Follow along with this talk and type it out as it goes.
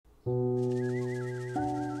Oh,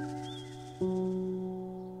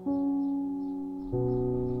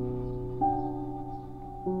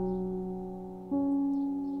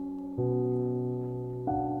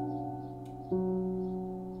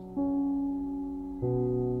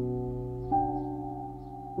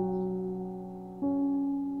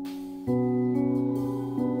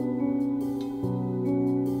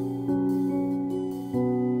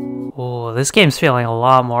 this game's feeling a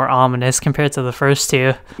lot more ominous compared to the first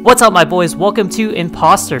two. What's up, my boys? Welcome to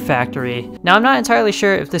Impostor Factory. Now, I'm not entirely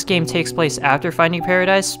sure if this game takes place after Finding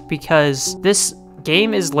Paradise because this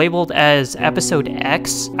game is labeled as Episode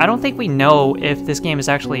X. I don't think we know if this game is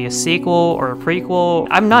actually a sequel or a prequel.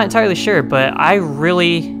 I'm not entirely sure, but I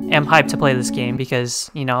really am hyped to play this game because,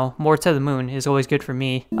 you know, more to the moon is always good for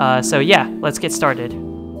me. So yeah, let's get started.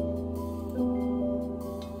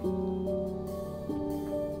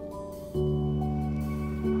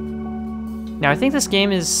 Now, I think this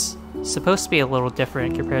game is supposed to be a little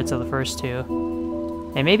different compared to the first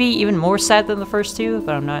two. And maybe even more sad than the first two,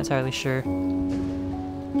 but I'm not entirely sure.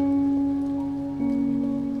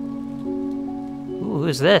 Ooh,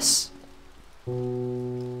 who's this?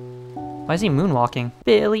 Why is he moonwalking?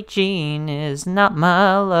 Billie Jean is not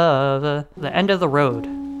my lover. The end of the road.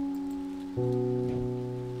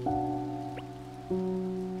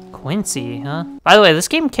 Quincy, huh? By the way, this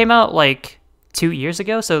game came out like 2 years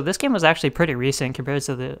ago, so this game was actually pretty recent compared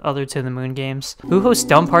to the other To the Moon games. Who hosts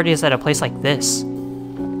dumb parties at a place like this?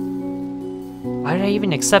 Why did I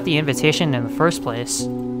even accept the invitation in the first place?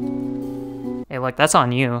 Hey, look, that's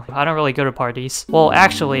on you. I don't really go to parties. Well,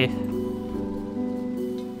 actually,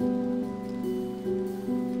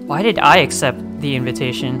 why did I accept the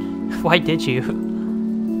invitation? Why did you?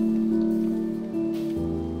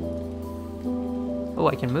 Oh,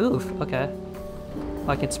 I can move. Okay. Oh,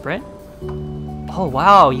 I can sprint? Oh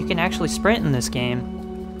wow, you can actually sprint in this game.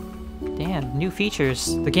 Damn, new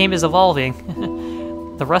features. The game is evolving.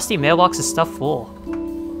 The rusty mailbox is stuffed full.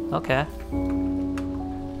 Okay.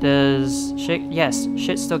 Does shit... Yes,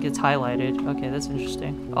 shit still gets highlighted. Okay, that's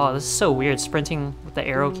interesting. Oh, this is so weird, sprinting with the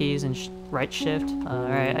arrow keys and right shift.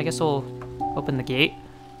 Alright, I guess we'll open the gate.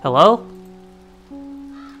 Hello?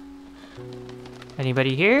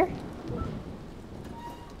 Anybody here?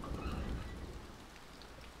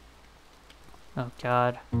 Oh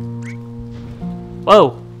god.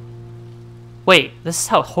 Whoa! Wait, this is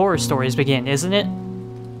how horror stories begin, isn't it?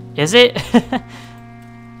 Is it?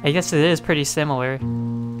 I guess it is pretty similar.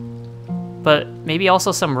 But maybe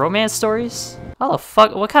also some romance stories? Oh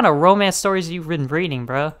fuck, what kind of romance stories have you been reading,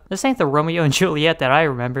 bro? This ain't the Romeo and Juliet that I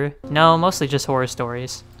remember. No, mostly just horror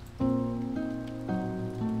stories.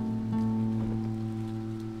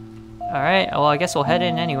 Alright, well I guess we'll head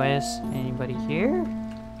in anyways. Anybody here?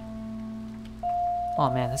 Oh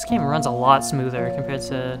man, this game runs a lot smoother compared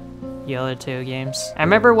to the other two games. I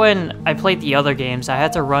remember when I played the other games, I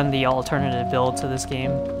had to run the alternative build to this game.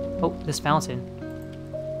 Oh, this fountain.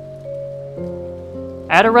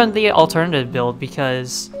 I had to run the alternative build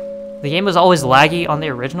because the game was always laggy on the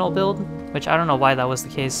original build, which I don't know why that was the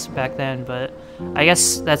case back then, but I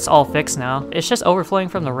guess that's all fixed now. It's just overflowing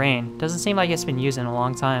from the rain. Doesn't seem like it's been used in a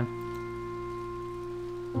long time.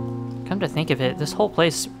 Come to think of it, this whole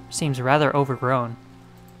place seems rather overgrown.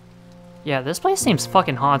 Yeah, this place seems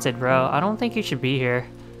fucking haunted, bro. I don't think you should be here.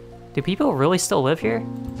 Do people really still live here?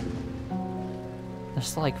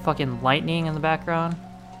 There's like fucking lightning in the background.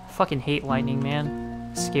 I fucking hate lightning,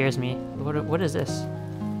 man. It scares me. What is this?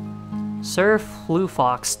 Sir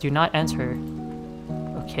Flufox, do not enter.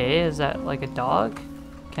 Okay, is that like a dog?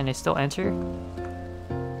 Can I still enter?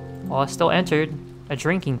 Well, I still entered. A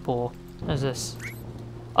drinking pool. What is this?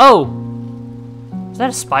 Oh! Is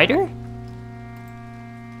that a spider?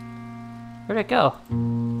 Where'd it go?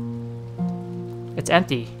 It's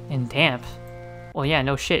empty and damp. Well, yeah,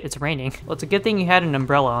 no shit, it's raining. Well, it's a good thing you had an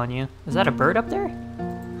umbrella on you. Is that a bird up there?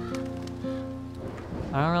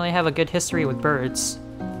 I don't really have a good history with birds.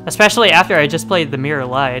 Especially after I just played The Mirror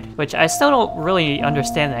Lied, which I still don't really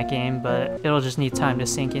understand that game, but it'll just need time to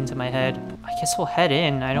sink into my head. I guess we'll head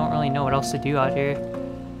in. I don't really know what else to do out here.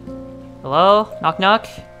 Hello? Knock knock?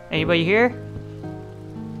 Anybody here?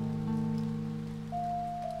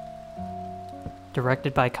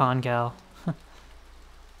 Directed by Congal.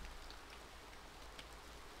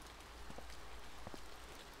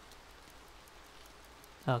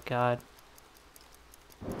 Oh god.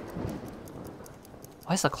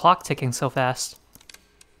 Why is the clock ticking so fast?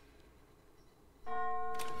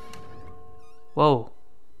 Whoa.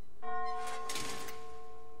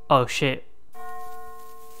 Oh shit.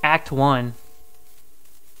 Act 1.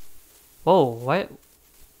 Whoa, what?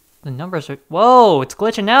 The numbers are... Whoa, it's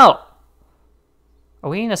glitching out! Are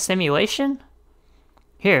we in a simulation?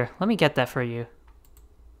 Here, let me get that for you.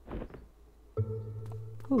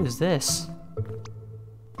 Who is this?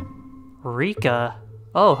 Rika.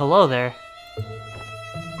 Oh, hello there.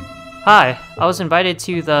 Hi, I was invited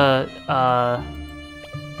to the,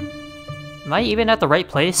 Am I even at the right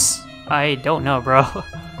place? I don't know, bro.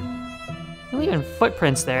 You're leaving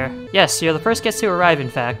footprints there. Yes, you're the first guest to arrive, in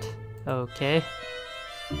fact. Okay.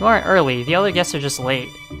 You aren't early, the other guests are just late.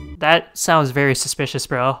 That sounds very suspicious,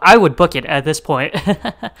 bro. I would book it at this point.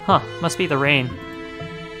 Huh, must be the rain.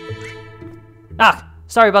 Ah!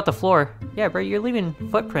 Sorry about the floor. Yeah, bro, you're leaving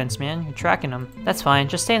footprints, man. You're tracking them. That's fine,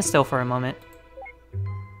 just stand still for a moment.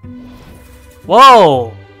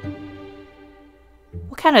 Whoa!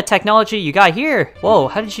 What kind of technology you got here? Whoa,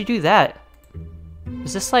 how did you do that?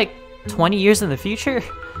 Is this like 20 years in the future?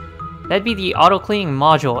 That'd be the auto-cleaning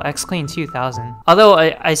module, X-Clean 2000. Although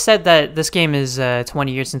I said that this game is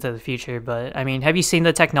 20 years into the future, but I mean, have you seen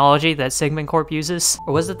the technology that Sigmund Corp uses?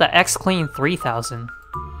 Or was it the X-Clean 3000?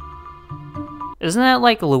 Isn't that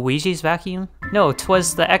like Luigi's vacuum? No,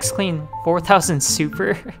 'twas the X-Clean 4000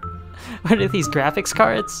 Super. What are these graphics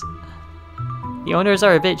cards? The owners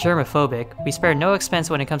are a bit germophobic. We spare no expense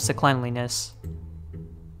when it comes to cleanliness.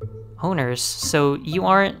 Owners? So you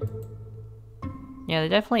aren't... Yeah, they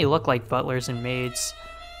definitely look like butlers and maids.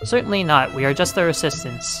 Certainly not, we are just their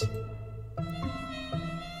assistants.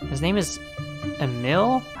 His name is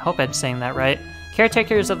Emil? I hope I'm saying that right.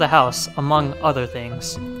 Caretakers of the house, among other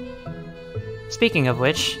things. Speaking of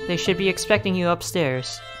which, they should be expecting you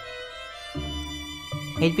upstairs.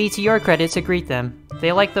 It'd be to your credit to greet them.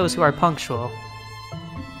 They like those who are punctual.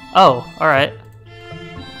 Oh, alright.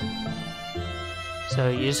 So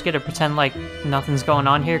you just gotta pretend like nothing's going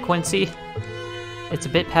on here, Quincy? It's a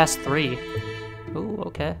bit past 3. Ooh,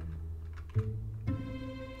 okay.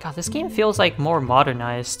 God, this game feels like more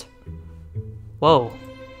modernized. Whoa.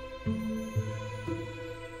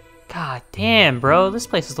 God damn, bro, this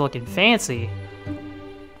place is looking fancy.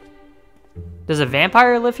 Does a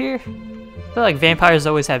vampire live here? I feel like vampires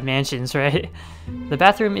always have mansions, right? The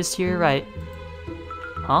bathroom is to your right.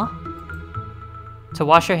 Huh? To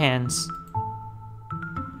wash your hands.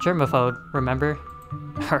 Germaphobe, remember?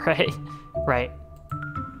 Alright. Right.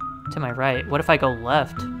 To my right. What if I go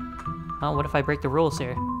left? Oh, what if I break the rules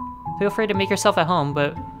here? Feel free to make yourself at home,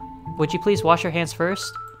 but would you please wash your hands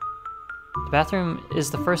first? The bathroom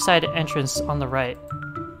is the first side entrance on the right.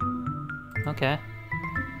 Okay.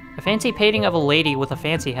 A fancy painting of a lady with a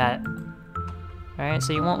fancy hat. Alright,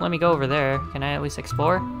 so you won't let me go over there. Can I at least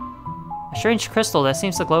explore? A strange crystal that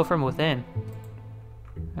seems to glow from within.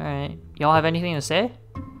 Alright, y'all have anything to say?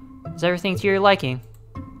 Is everything to your liking?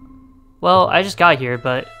 Well, I just got here,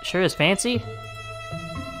 but sure is fancy.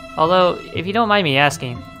 Although, if you don't mind me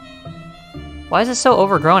asking, why is it so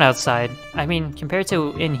overgrown outside? I mean, compared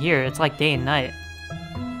to in here, it's like day and night.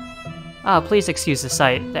 Ah, please excuse the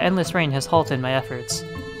sight. The endless rain has halted my efforts.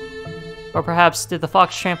 Or perhaps, did the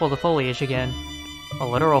fox trample the foliage again? A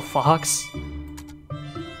literal fox?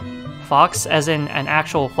 Fox as in an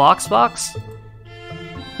actual fox box?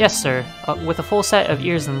 Yes, sir, with a full set of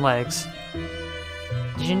ears and legs.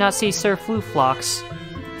 Did you not see Sir Floofox?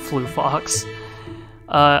 Floofox?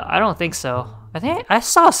 I don't think so. I think I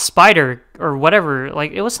saw a spider or whatever,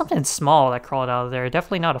 like it was something small that crawled out of there,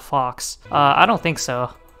 definitely not a fox. I don't think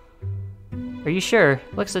so. Are you sure?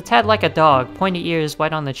 Looks a tad like a dog, pointy ears,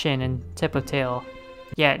 white on the chin, and tip of tail.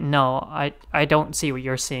 Yeah, no, I don't see what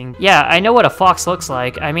you're seeing. Yeah, I know what a fox looks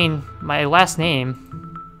like. I mean, my last name...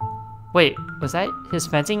 Wait, was that his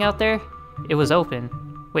fencing out there? It was open.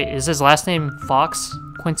 Wait, is his last name Fox?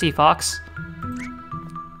 Quincy Fox?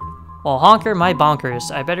 Well, honker my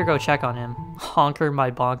bonkers. I better go check on him. Honker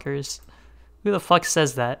my bonkers. Who the fuck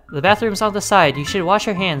says that? The bathroom's on the side. You should wash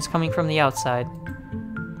your hands coming from the outside.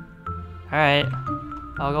 Alright.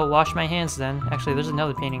 I'll go wash my hands then. Actually, there's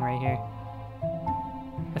another painting right here.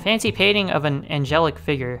 A fancy painting of an angelic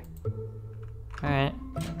figure. Alright.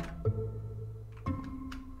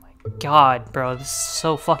 My god, bro. This is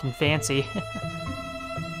so fucking fancy.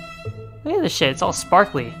 Look at this shit. It's all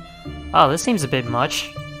sparkly. Oh, this seems a bit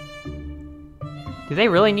much. Do they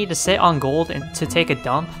really need to sit on gold and to take a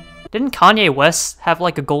dump? Didn't Kanye West have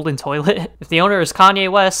like a golden toilet? If the owner is Kanye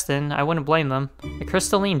West, then I wouldn't blame them. A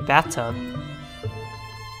crystalline bathtub.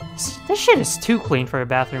 This shit is too clean for a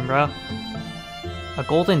bathroom, bro. A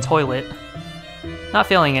golden toilet. Not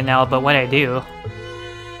feeling it now, but when I do,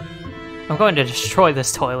 I'm going to destroy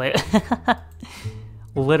this toilet.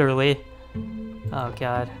 Literally. Oh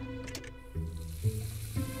god.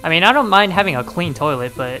 I mean, I don't mind having a clean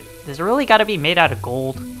toilet, but does it really gotta be made out of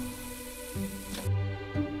gold?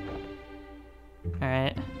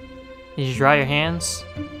 Alright. These dry your hands.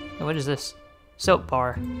 Hey, what is this? Soap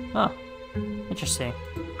bar. Oh, interesting.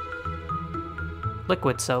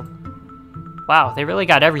 Liquid soap. Wow, they really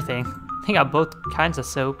got everything. They got both kinds of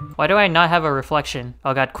soap. Why do I not have a reflection?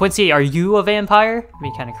 Oh god, Quincy, are you a vampire? That'd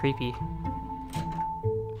be kind of creepy.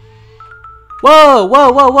 Whoa,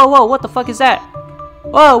 whoa, whoa, whoa, whoa, what the fuck is that?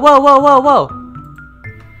 Whoa, whoa, whoa, whoa, whoa.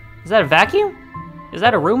 Is that a vacuum? Is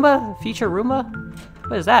that a Roomba? A future Roomba?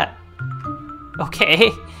 What is that? Okay.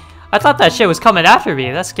 I thought that shit was coming after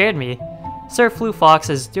me. That scared me. Sir Flu Fox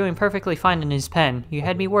is doing perfectly fine in his pen. You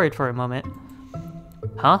had me worried for a moment.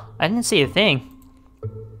 Huh? I didn't see a thing.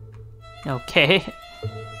 Okay.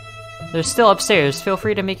 They're still upstairs. Feel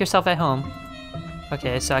free to make yourself at home.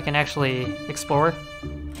 Okay, so I can actually explore.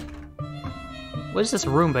 What is this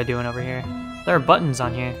Roomba doing over here? There are buttons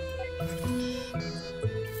on here.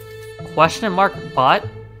 Question mark bot?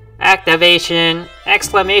 Activation!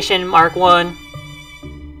 Exclamation mark 1.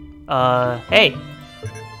 Hey.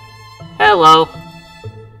 Hello.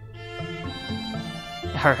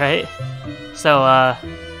 Alright. So,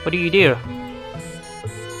 what do you do?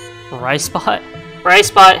 Rice bot? Rice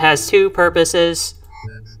bot has 2 purposes.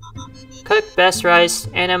 Cook best rice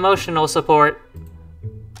and emotional support.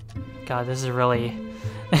 God, this is really...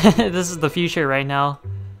 this is the future right now.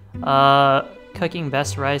 Cooking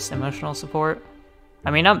best rice, emotional support.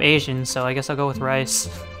 I mean, I'm Asian, so I guess I'll go with rice.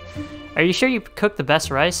 Are you sure you cook the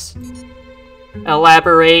best rice?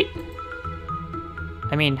 Elaborate.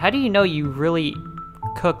 I mean, how do you know you really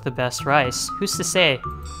cook the best rice? Who's to say?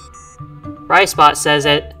 RiceBot says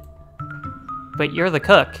it. But you're the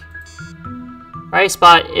cook.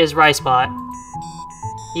 RiceBot is RiceBot.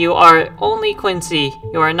 You are only Quincy.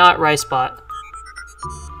 You are not RiceBot.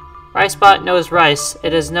 RiceBot knows rice.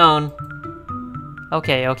 It is known.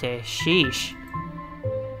 Okay, okay. Sheesh.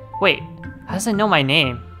 Wait, how does it know my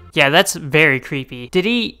name? Yeah, that's very creepy. Did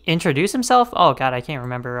he introduce himself? Oh god, I can't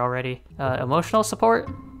remember already. Emotional support?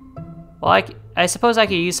 Well, I suppose I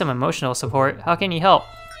could use some emotional support. How can you help?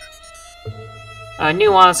 A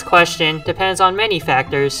nuanced question depends on many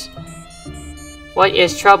factors. What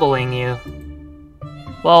is troubling you?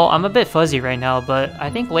 Well, I'm a bit fuzzy right now, but I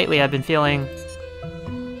think lately I've been feeling...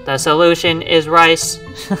 The solution is rice.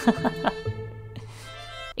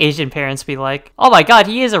 Asian parents be like, oh my god,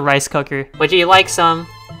 he is a rice cooker. Would you like some?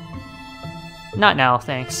 Not now,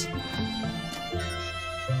 thanks.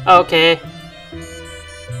 Okay.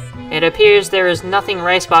 It appears there is nothing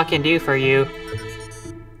RiceBot can do for you.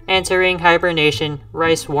 Entering hibernation,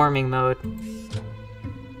 rice warming mode.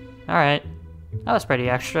 Alright. That was pretty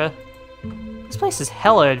extra. This place is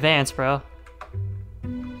hella advanced, bro.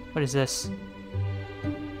 What is this?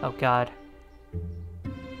 Oh god.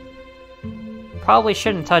 Probably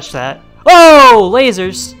shouldn't touch that. Oh!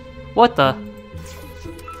 Lasers! What the?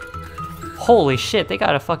 Holy shit, they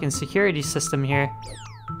got a fucking security system here.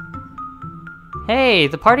 Hey,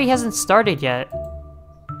 the party hasn't started yet.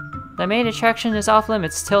 The main attraction is off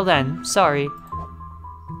limits till then. Sorry.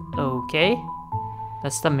 Okay.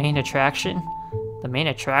 That's the main attraction? The main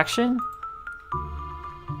attraction?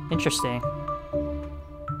 Interesting.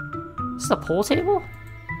 Is this a pool table?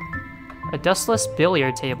 A dustless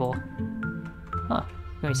billiard table. Huh.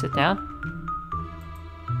 Can we sit down?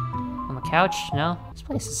 On the couch? No? This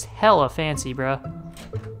place is hella fancy, bro.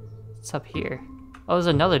 What's up here? Oh, there's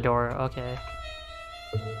another door. Okay.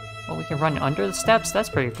 Oh, we can run under the steps? That's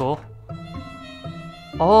pretty cool.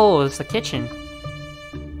 Oh, it's the kitchen.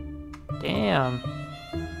 Damn.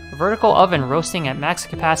 A vertical oven roasting at max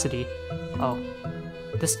capacity. Oh.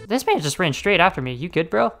 This man just ran straight after me. You good,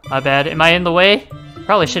 bro? My bad. Am I in the way?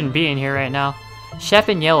 Probably shouldn't be in here right now. Chef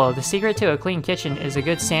in yellow. The secret to a clean kitchen is a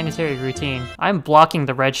good sanitary routine. I'm blocking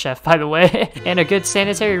the red chef, by the way. And a good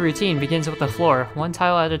sanitary routine begins with the floor, one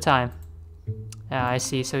tile at a time. Ah, I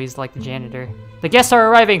see. So he's like the janitor. The guests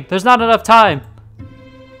are arriving. There's not enough time.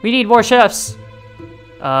 We need more chefs.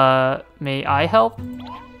 May I help?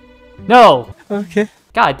 No. Okay.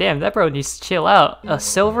 God damn, that bro needs to chill out. A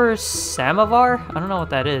silver samovar? I don't know what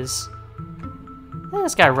that is. Look at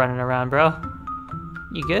this guy running around, bro.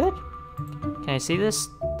 You good? Can I see this?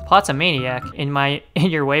 The pot's a maniac. In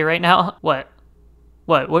your way right now? What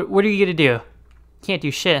are you gonna do? Can't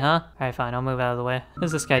do shit, huh? Alright, fine, I'll move out of the way.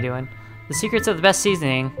 What's this guy doing? The secrets of the best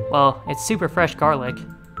seasoning, well, it's super fresh garlic.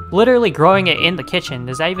 Literally growing it in the kitchen,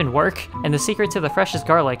 does that even work? And the secret to the freshest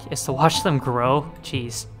garlic is to watch them grow?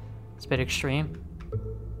 Jeez, it's a bit extreme.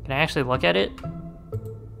 Can I actually look at it?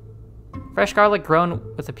 Fresh garlic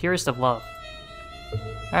grown with the purest of love.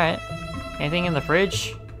 Alright. Anything in the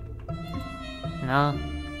fridge? No.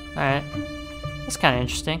 Alright. That's kind of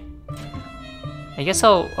interesting. I guess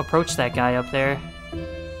I'll approach that guy up there.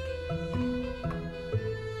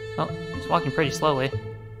 Oh, he's walking pretty slowly.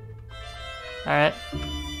 Alright.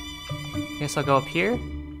 Guess I'll go up here.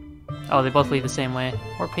 Oh, they both lead the same way.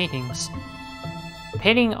 More paintings.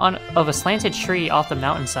 Painting of a slanted tree off the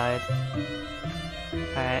mountainside.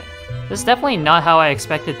 Alright. This is definitely not how I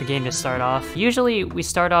expected the game to start off. Usually we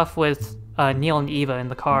start off with Neil and Eva in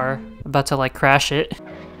the car, about to like crash it.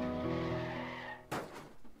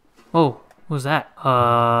 Oh, what was that?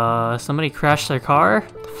 Somebody crashed their car?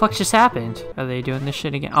 What the fuck just happened? Are they doing this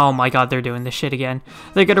shit again? Oh my god, they're doing this shit again.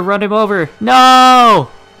 They're gonna run him over. No!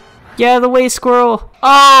 Get out of the way, squirrel!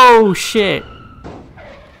 Oh, shit!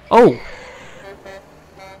 Oh!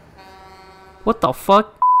 What the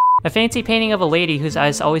fuck? A fancy painting of a lady whose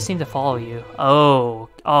eyes always seem to follow you. Oh.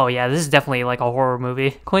 Oh yeah, this is definitely like a horror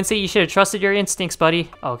movie. Quincy, you should have trusted your instincts,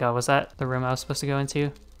 buddy. Oh god, was that the room I was supposed to go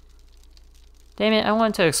into? Damn it, I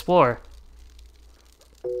wanted to explore.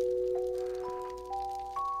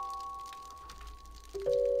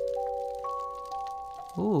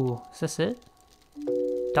 Ooh, is this it?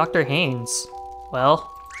 Dr. Haynes.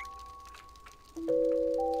 Well.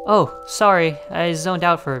 Oh, sorry, I zoned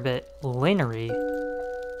out for a bit. Linery.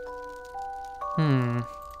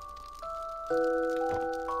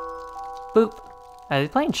 Boop. Are they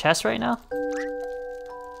playing chess right now?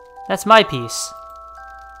 That's my piece.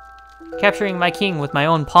 Capturing my king with my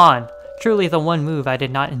own pawn. Truly the one move I did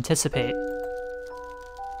not anticipate.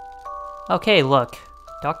 Okay, look.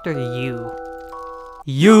 Dr. Yu.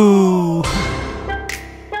 You!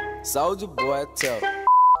 Soldier boy, tell.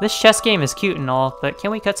 This chess game is cute and all, but can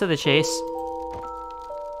we cut to the chase?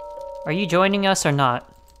 Are you joining us or not?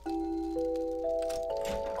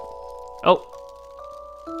 Oh.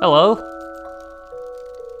 Hello?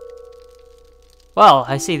 Well,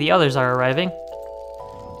 I see the others are arriving.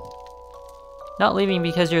 Not leaving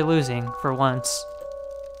because you're losing, for once.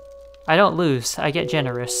 I don't lose, I get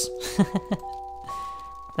generous.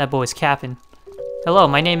 That boy's capping. Hello,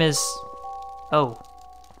 my name is... Oh.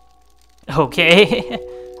 Okay.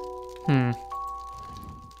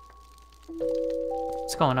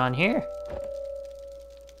 What's going on here?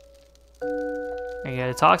 Are you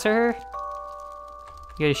gonna talk to her?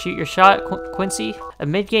 You gotta shoot your shot, Quincy? A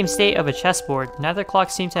mid-game state of a chessboard. Neither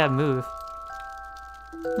clock seemed to have moved.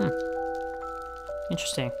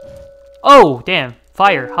 Interesting. Oh, damn.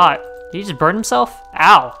 Fire. Hot. Did he just burn himself?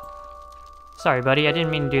 Ow. Sorry, buddy. I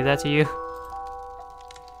didn't mean to do that to you.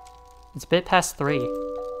 It's a bit past 3. I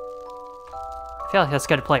feel like that's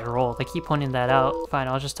gotta play a role. They keep pointing that out. Fine,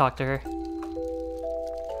 I'll just talk to her.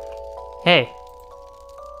 Hey.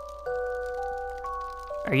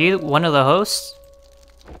 Are you one of the hosts?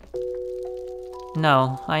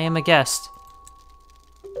 No, I am a guest.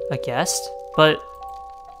 A guest? But...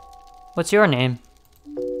 what's your name?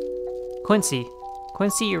 Quincy.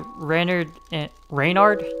 Quincy Reynard...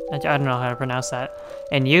 Reynard? I don't know how to pronounce that.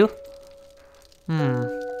 And you?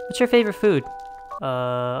 What's your favorite food?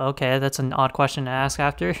 Okay, that's an odd question to ask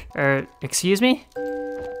after. Excuse me?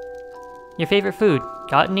 Your favorite food.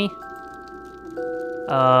 Got any?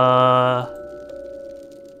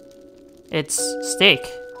 It's steak.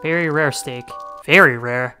 Very rare steak. Very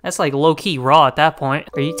rare? That's like low-key raw at that point.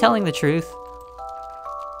 Are you telling the truth?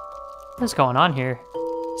 What's going on here?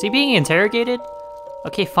 Is he being interrogated?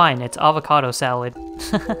 Okay, fine, it's avocado salad.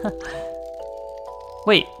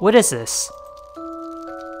 Wait, what is this?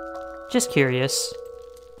 Just curious.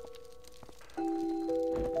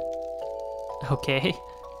 Okay.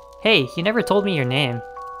 Hey, you never told me your name.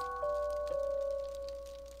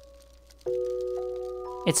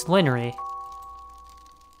 It's Linery.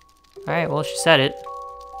 Alright, well, she said it.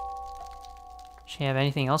 Does she have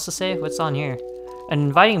anything else to say? What's on here? An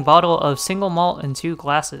inviting bottle of single malt and 2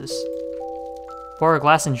 glasses. Pour a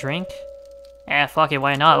glass and drink? Eh, fuck it,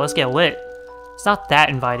 why not? Let's get lit. It's not that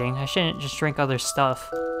inviting. I shouldn't just drink other stuff.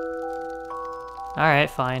 Alright,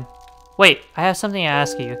 fine. Wait, I have something to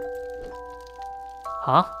ask you.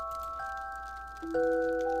 Huh?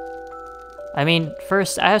 I mean,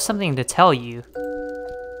 first, I have something to tell you.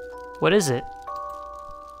 What is it?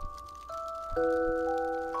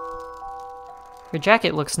 Your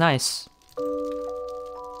jacket looks nice.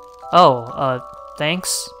 Oh,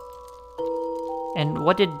 thanks. And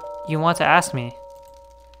what did you want to ask me?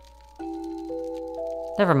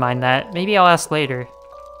 Never mind that. Maybe I'll ask later.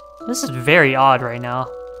 This is very odd right now.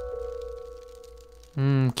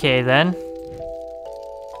 Okay then.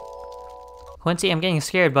 Quincy, I'm getting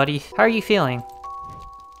scared, buddy. How are you feeling?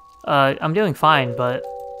 I'm doing fine, but...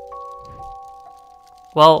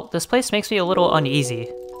 well, this place makes me a little uneasy.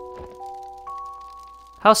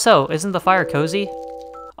 How so? Isn't the fire cozy?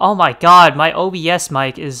 Oh my god, my OBS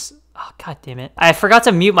mic is Oh, god damn it. I forgot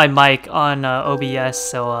to mute my mic on OBS,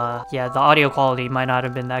 so yeah, the audio quality might not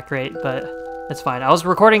have been that great, but it's fine. I was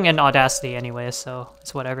recording in Audacity anyway, so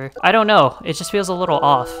it's whatever. I don't know, it just feels a little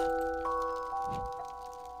off.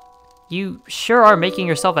 You sure are making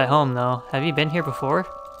yourself at home, though. Have you been here before?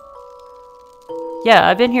 Yeah,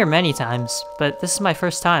 I've been here many times, but this is my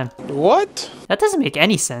first time. What? That doesn't make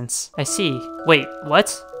any sense. I see. Wait, what?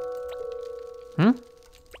 Hmm?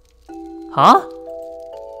 Huh?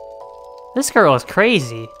 This girl is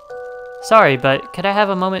crazy. Sorry, but could I have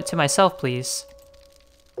a moment to myself, please?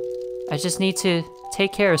 I just need to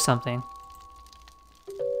take care of something.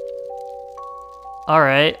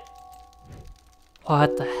 Alright.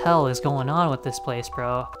 What the hell is going on with this place,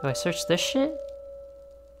 bro? Do I search this shit?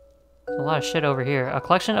 There's a lot of shit over here. A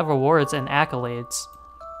collection of rewards and accolades.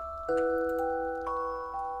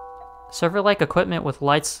 Server-like equipment with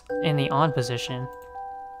lights in the on position.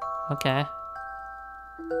 Okay.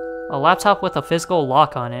 A laptop with a physical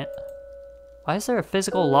lock on it. Why is there a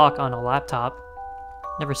physical lock on a laptop?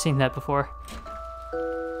 Never seen that before.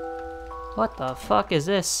 What the fuck is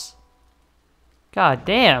this? God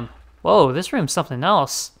damn. Whoa, this room's something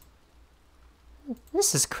else.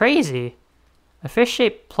 This is crazy. A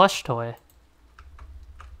fish-shaped plush toy.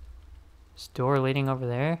 This door leading over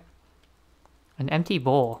there. An empty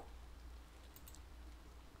bowl.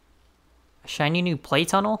 A shiny new play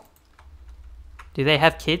tunnel? Do they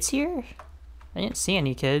have kids here? I didn't see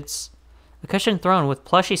any kids. A cushioned throne with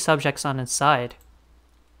plushy subjects on its side.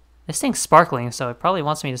 This thing's sparkling, so it probably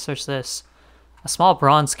wants me to search this. A small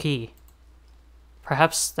bronze key.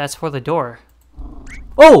 Perhaps that's for the door.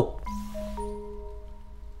 Oh!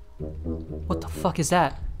 What the fuck is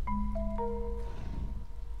that?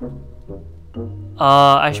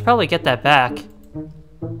 I should probably get that back.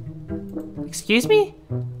 Excuse me?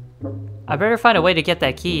 I better find a way to get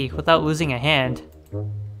that key without losing a hand.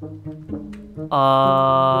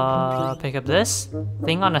 Pick up this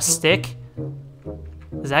thing on a stick.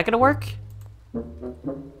 Is that gonna work?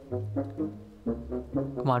 Come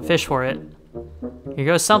on, fish for it. Here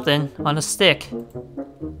goes something on a stick.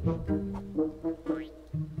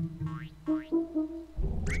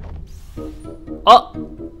 Oh!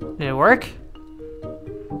 Did it work?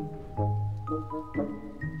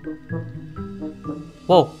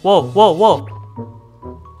 Whoa, whoa, whoa, whoa!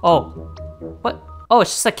 Oh. What? Oh,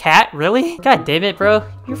 it's just a cat? Really? God damn it, bro.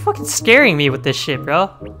 You're fucking scaring me with this shit, bro.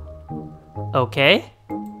 Okay.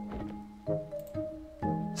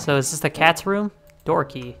 So is this the cat's room? Door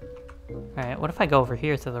key. Alright, what if I go over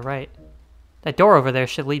here to the right? That door over there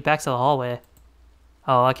should lead back to the hallway.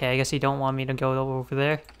 Oh, okay, I guess you don't want me to go over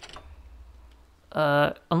there.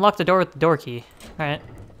 Unlock the door with the door key. Alright.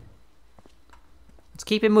 Let's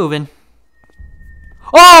keep it moving.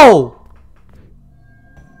 Oh!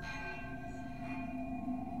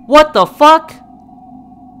 What the fuck?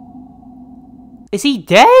 Is he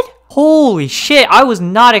dead? Holy shit, I was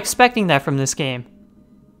not expecting that from this game.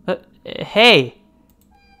 Hey.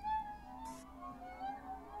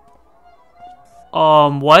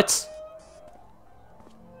 What?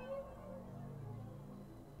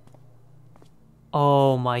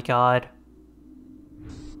 Oh my god.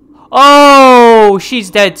 Oh,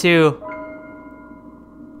 she's dead too.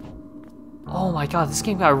 Oh my god, this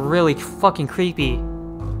game got really fucking creepy.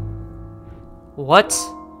 What?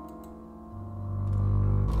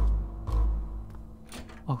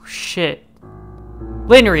 Oh shit.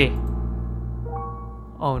 Linry!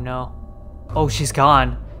 Oh no. Oh, she's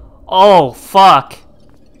gone. Oh, fuck.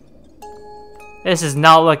 This is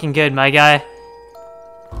not looking good, my guy.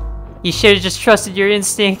 You should have just trusted your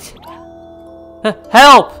instinct.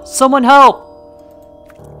 Help! Someone help!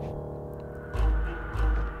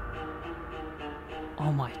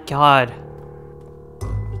 Oh my god.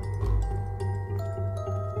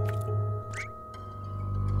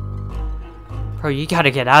 Bro, you gotta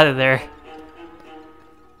get out of there.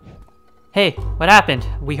 Hey, what happened?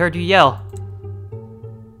 We heard you yell.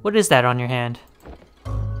 What is that on your hand?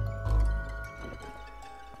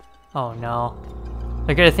 Oh no.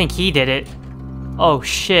 They're gonna think he did it. Oh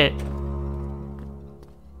shit.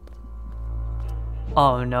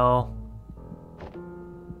 Oh no.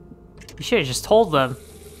 You should have just told them.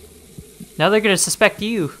 Now they're gonna suspect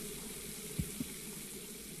you.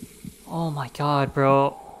 Oh my god,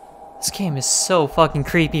 bro. This game is so fucking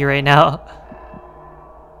creepy right now.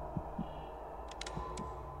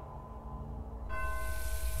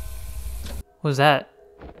 What was that?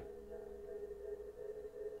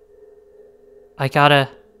 I gotta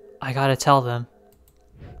tell them.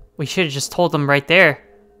 We should have just told them right there.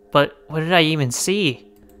 But what did I even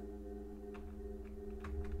see?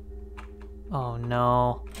 Oh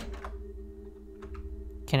no.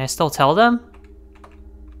 Can I still tell them?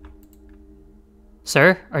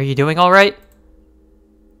 Sir, are you doing alright?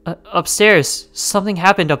 Upstairs. Something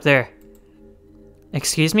happened up there.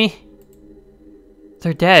 Excuse me?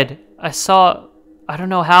 They're dead. I don't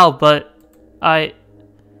know how, but I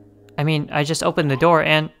mean, I just opened the door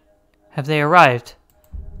and... Have they arrived?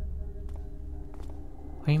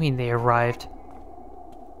 What do you mean they arrived?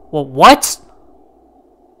 Well, what?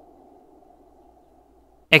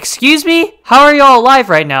 Excuse me? How are y'all alive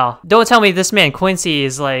right now? Don't tell me this man Quincy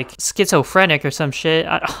is like schizophrenic or some shit.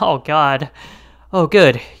 Oh god. Oh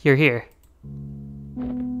good, you're here.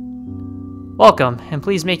 Welcome, and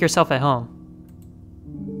please make yourself at home.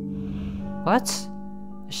 What?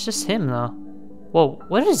 It's just him though. Whoa,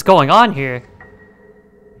 what is going on here?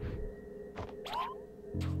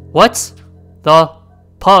 What the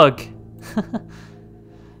pug?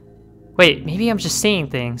 Wait, maybe I'm just seeing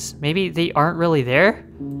things. Maybe they aren't really there?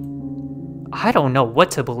 I don't know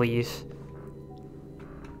what to believe.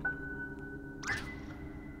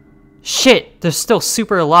 Shit, they're still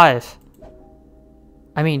super alive.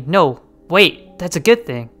 I mean, no, wait, that's a good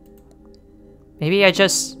thing. Maybe I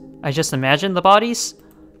just imagined the bodies?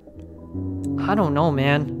 I don't know,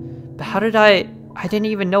 man. But how did I didn't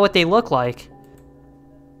even know what they look like.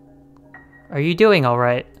 Are you doing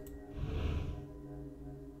alright?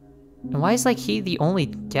 And why is like he the only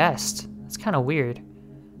guest? That's kind of weird.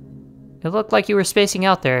 It looked like you were spacing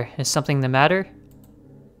out there. Is something the matter?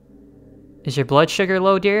 Is your blood sugar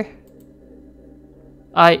low, dear?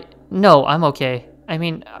 No, I'm okay. I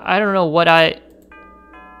mean, I don't know what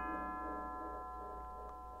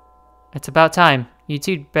It's about time. You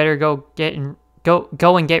two better go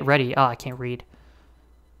and get ready. Oh, I can't read.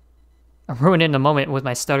 I'm ruining the moment with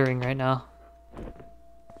my stuttering right now.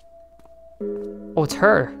 Oh, it's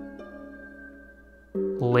her.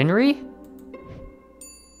 Linry?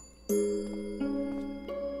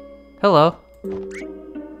 Hello.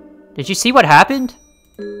 Did you see what happened?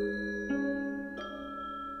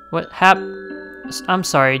 What I'm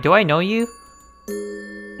sorry, do I know you?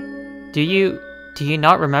 Do you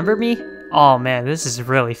not remember me? Oh man, this is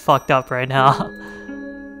really fucked up right now.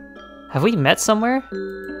 Have we met somewhere?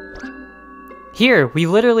 Here, we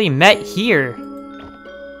literally met here.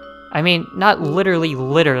 I mean, not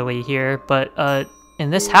literally here, but in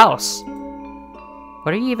this house.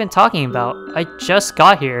 What are you even talking about? I just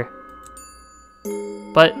got here.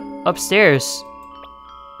 But upstairs,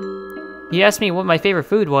 you asked me what my favorite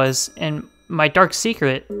food was and my dark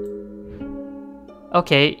secret.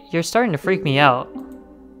 Okay, you're starting to freak me out.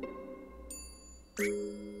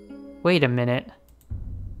 Wait a minute.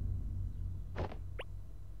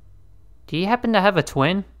 Do you happen to have a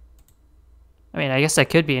twin? I mean, I guess that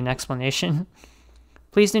could be an explanation.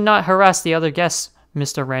 Please do not harass the other guests,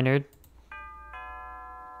 Mr. Reynard.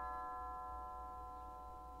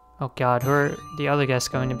 Oh god, who are the other guests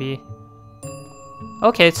going to be?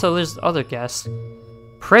 Okay, so there's other guests.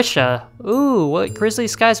 Prisha! Ooh, what grisly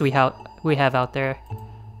skies we have out there.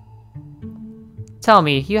 Tell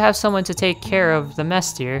me, you have someone to take care of the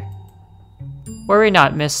mess, dear. Worry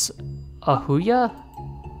not, Miss Ahuya?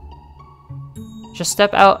 Just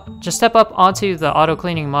step up onto the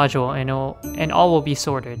auto-cleaning module and all will be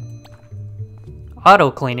sorted.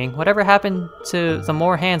 Auto-cleaning? Whatever happened to the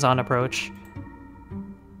more hands-on approach?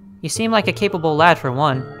 You seem like a capable lad for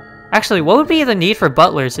one. Actually, what would be the need for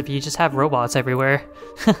butlers if you just have robots everywhere?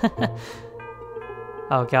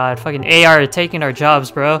 Oh god, fucking AR taking our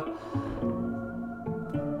jobs, bro.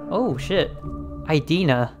 Oh shit.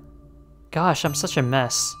 Idina. Gosh, I'm such a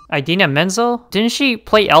mess. Idina Menzel? Didn't she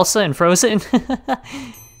play Elsa in Frozen?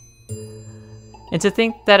 And to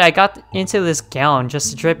think that I got into this gown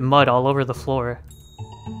just to drip mud all over the floor.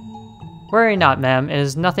 Worry not, ma'am. It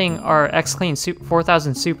is nothing our X-Clean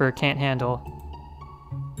 4000 Super can't handle.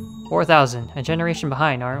 4000. A generation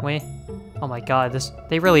behind, aren't we? Oh my god,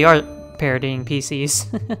 they really are parodying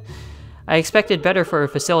PCs. I expected better for a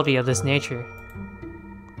facility of this nature.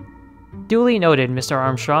 Duly noted, Mr.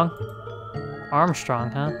 Armstrong.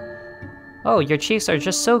 Armstrong, huh? Oh, your cheeks are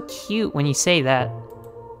just so cute when you say that.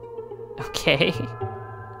 Okay.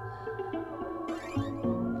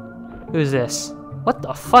 Who's this? What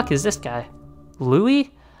the fuck is this guy?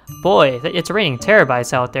 Louis? Boy, it's raining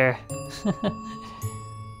terabytes out there.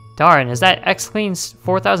 Darn, is that X-Clean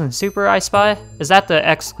 4000 Super I spy? Is that the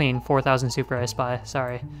X-Clean 4000 Super I spy?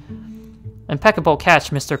 Sorry. Impeccable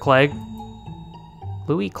catch, Mr. Clegg.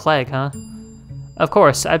 Louis Clegg, huh? Of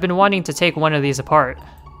course, I've been wanting to take one of these apart.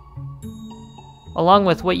 Along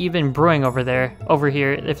with what you've been brewing over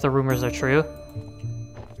here, if the rumors are true.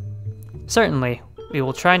 Certainly, we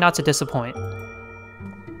will try not to disappoint.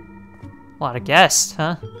 A lot of guests,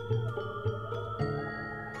 huh?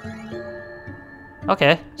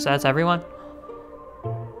 Okay, so that's everyone?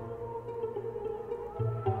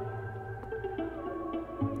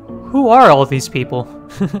 Who are all these people?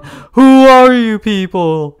 Who are you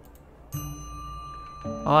people?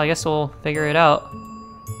 Well, I guess we'll figure it out.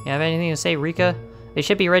 You have anything to say, Rika? They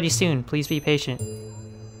should be ready soon. Please be patient.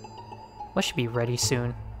 What should be ready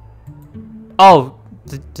soon? Oh,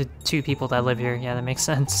 the two people that live here. Yeah, that makes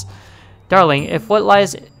sense. Darling, if what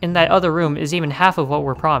lies in that other room is even half of what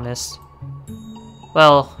we're promised...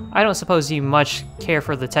 Well, I don't suppose you much care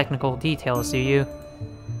for the technical details, do you?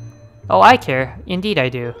 Oh, I care. Indeed I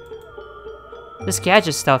do. This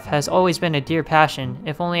gadget stuff has always been a dear passion,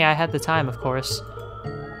 if only I had the time, of course.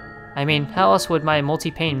 I mean, how else would my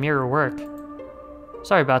multi-pane mirror work?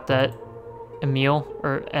 Sorry about that, Emil,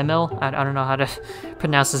 or Emil? I don't know how to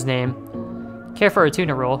pronounce his name. Care for a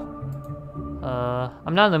tuna roll?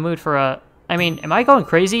 I'm not in the mood for a... I mean, am I going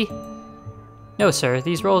crazy? No, sir,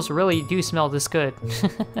 these rolls really do smell this good.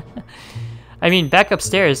 I mean, back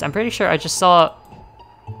upstairs, I'm pretty sure I just saw...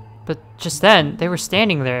 But just then, they were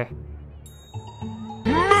standing there.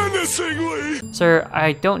 Menacingly! Sir,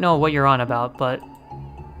 I don't know what you're on about, but...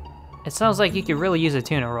 It sounds like you could really use a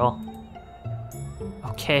tuna roll.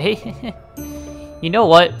 Okay. You know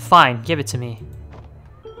what? Fine, give it to me.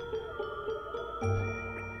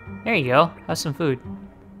 There you go. Have some food.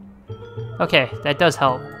 Okay, that does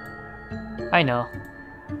help. I know.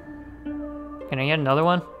 Can I get another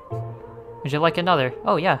one? Would you like another?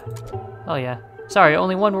 Oh, yeah. Oh, yeah. Sorry,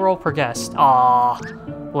 only one roll per guest.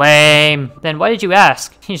 Aww. Lame. Then why did you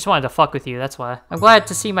ask? He just wanted to fuck with you, that's why. I'm glad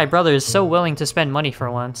to see my brother is so willing to spend money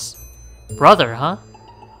for once. Brother, huh?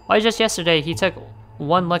 Why, just yesterday he took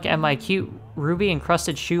one look at my cute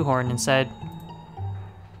ruby-encrusted shoehorn and said,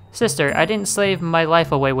 Sister, I didn't slave my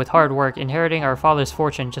life away with hard work, inheriting our father's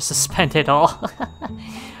fortune just to spend it all.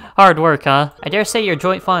 Hard work, huh? I dare say your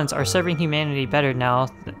joint funds are serving humanity better now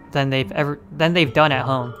than they've done at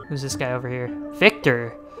home. Who's this guy over here?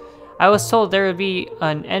 Victor! I was told there would be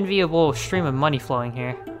an enviable stream of money flowing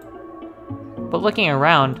here. But looking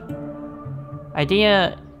around,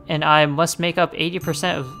 Idea and I must make up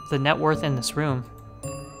 80% of the net worth in this room.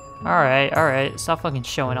 Alright, stop fucking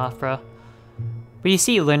showing off, bro. But you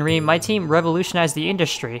see, Linry, my team revolutionized the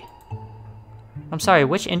industry. I'm sorry,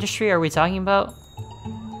 which industry are we talking about?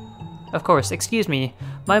 Of course, excuse me,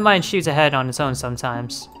 my mind shoots ahead on its own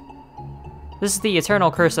sometimes. This is the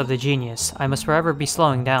eternal curse of the genius. I must forever be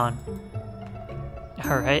slowing down.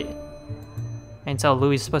 Alright. I can tell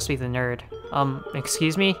Louis is supposed to be the nerd.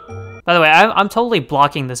 Excuse me? By the way, I'm totally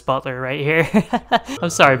blocking this butler right here.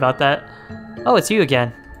 I'm sorry about that. Oh, it's you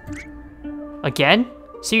again. Again?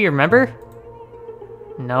 So you remember?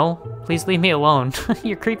 No, please leave me alone.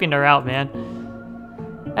 You're creeping her out, man.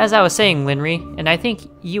 As I was saying, Linry, and I think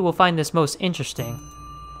you will find this most interesting.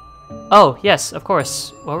 Oh, yes, of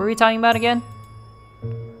course. What were we talking about again?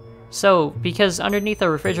 So, because underneath the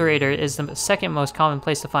refrigerator is the second most common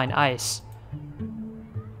place to find ice.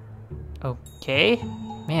 Okay.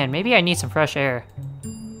 Man, maybe I need some fresh air.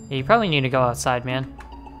 Yeah, you probably need to go outside, man.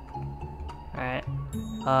 Alright.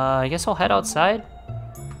 I guess we'll head outside?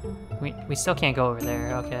 We still can't go over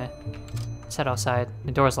there, okay. Let's head outside.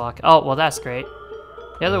 The door's locked. Oh, well that's great.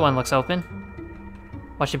 The other one looks open.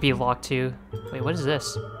 What should be locked too? Wait, what is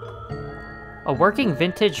this? A working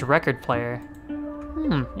vintage record player.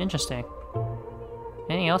 Interesting.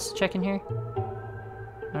 Anything else to check in here?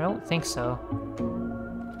 I don't think so.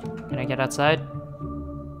 Can I get outside?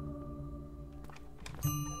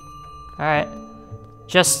 Alright.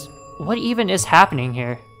 Just, what even is happening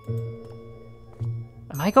here?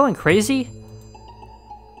 Am I going crazy?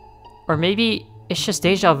 Or maybe it's just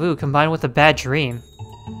deja vu combined with a bad dream.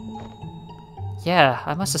 Yeah,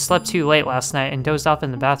 I must have slept too late last night and dozed off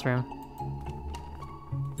in the bathroom.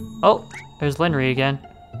 Oh, there's Linry again.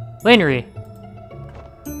 Linry!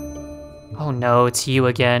 Oh no, it's you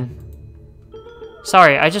again.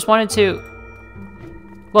 Sorry, I just wanted to...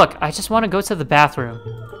 Look, I just want to go to the bathroom.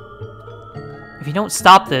 If you don't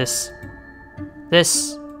stop this...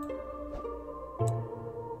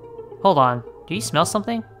 Hold on, do you smell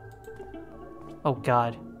something? Oh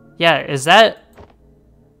god. Yeah, is that...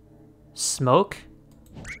 Smoke?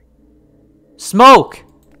 Smoke!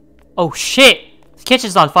 Oh shit! The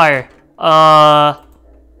kitchen's on fire. I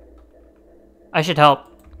should help.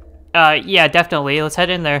 Yeah, definitely. Let's head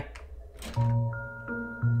in there.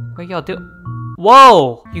 What y'all do?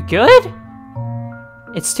 Whoa! You good?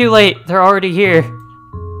 It's too late. They're already here.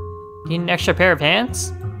 Need an extra pair of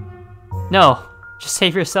hands? No. Just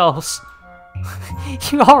save yourselves.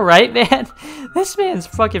 You alright, man? This man's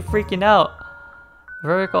fucking freaking out.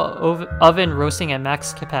 Vertical oven roasting at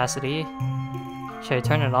max capacity. Should I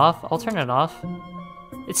turn it off? I'll turn it off.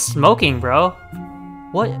 It's smoking, bro.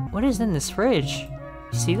 What is in this fridge?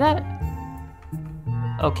 You see that?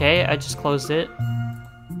 Okay, I just closed it.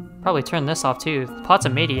 Probably turn this off too. The pot's a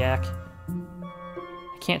maniac.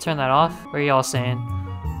 I can't turn that off? What are y'all saying?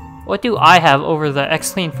 What do I have over the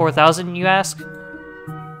X-Clean 4000, you ask?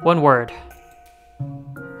 One word.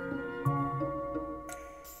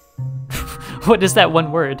 What is that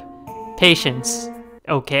one word? Patience.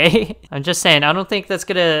 Okay. I'm just saying, I don't think that's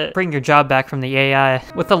gonna bring your job back from the AI.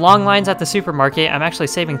 With the long lines at the supermarket, I'm actually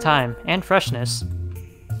saving time and freshness.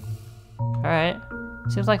 Alright.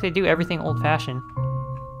 Seems like they do everything old-fashioned.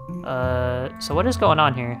 So what is going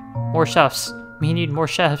on here? More chefs. We need more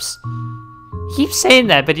chefs. He keeps saying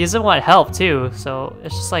that, but he doesn't want help too, so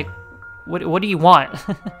it's just like, what do you want?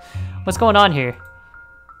 What's going on here?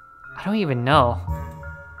 I don't even know.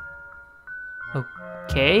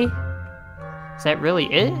 Okay. Is that really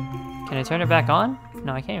it? Can I turn it back on?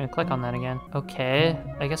 No, I can't even click on that again. Okay,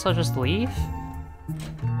 I guess I'll just leave.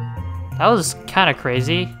 That was kind of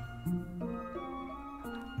crazy.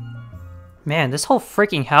 Man, this whole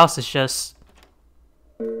freaking house is just...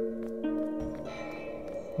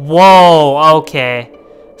 Whoa, okay.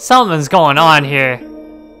 Something's going on here.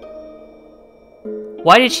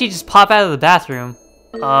 Why did she just pop out of the bathroom?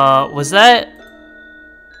 Was that...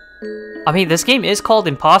 I mean, this game is called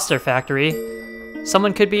Impostor Factory.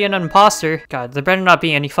 Someone could be an imposter. God, there better not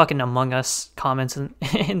be any fucking Among Us comments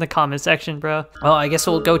in the comment section, bro. Well, I guess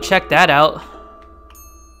we'll go check that out.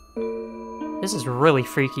 This is really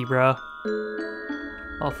freaky, bro.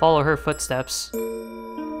 I'll follow her footsteps.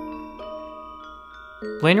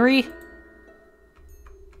 Blinnery?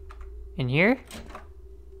 In here?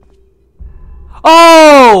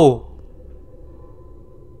 Oh!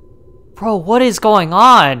 Bro, what is going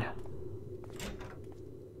on?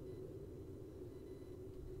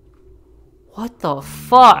 What the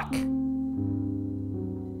fuck?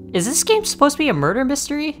 Is this game supposed to be a murder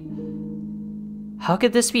mystery? How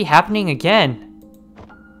could this be happening again?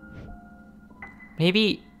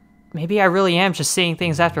 Maybe I really am just seeing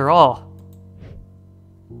things after all.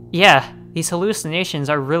 Yeah, these hallucinations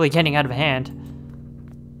are really getting out of hand.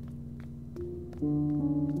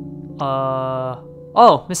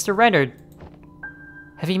 Oh, Mr. Renard.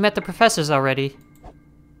 Have you met the professors already?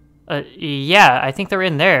 Yeah, I think they're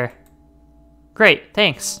in there. Great,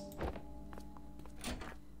 thanks.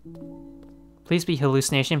 Please be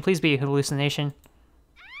hallucination, please be hallucination.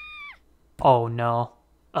 Oh no.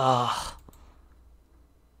 Ugh.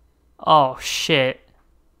 Oh shit.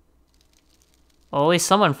 Well, at least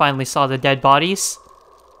someone finally saw the dead bodies.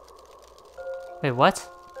 Wait, what?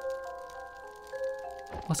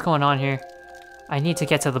 What's going on here? I need to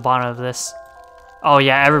get to the bottom of this. Oh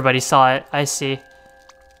yeah, everybody saw it. I see.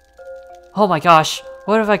 Oh my gosh,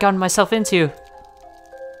 what have I gotten myself into?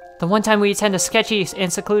 The one time we attend a sketchy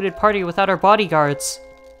and secluded party without our bodyguards.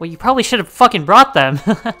 Well, you probably should have fucking brought them.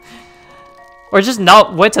 Or just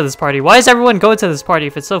not went to this party. Why is everyone going to this party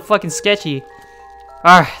if it's so fucking sketchy?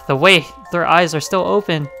 The way their eyes are still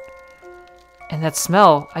open. And that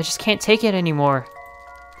smell, I just can't take it anymore.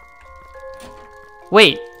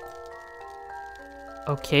 Wait.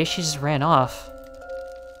 Okay, she just ran off.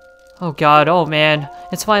 Oh god, oh man.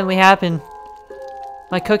 It's finally happened.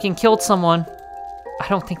 My cooking killed someone. I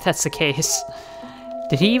don't think that's the case.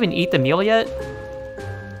 Did he even eat the meal yet?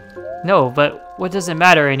 No, but what does it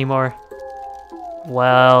matter anymore?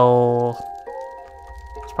 Well...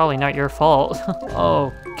 It's probably not your fault.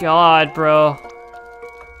 Oh god, bro.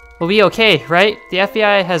 We'll be okay, right? The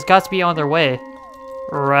FBI has got to be on their way.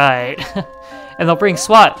 Right. And they'll bring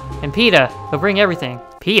SWAT and PETA. They'll bring everything.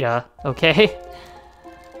 PETA? Okay.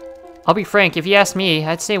 I'll be frank, if you ask me,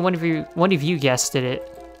 I'd say one of you guessed it.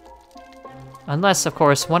 Unless, of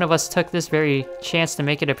course, one of us took this very chance to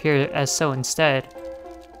make it appear as so instead.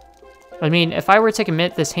 I mean, if I were to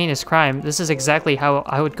commit this heinous crime, this is exactly how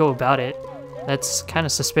I would go about it. That's kind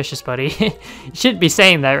of suspicious, buddy. You shouldn't be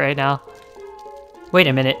saying that right now. Wait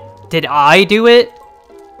a minute. Did I do it?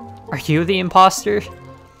 Are you the imposter?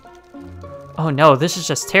 Oh no, this is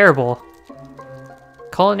just terrible.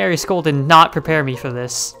 Culinary school did not prepare me for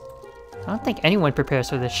this. I don't think anyone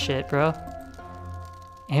prepares for this shit, bro.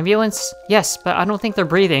 Ambulance? Yes, but I don't think they're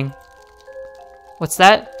breathing. What's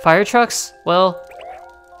that? Fire trucks? Well...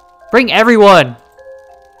 Bring everyone!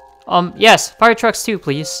 Yes, fire trucks too,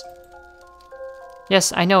 please.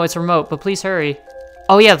 Yes, I know, it's remote, but please hurry.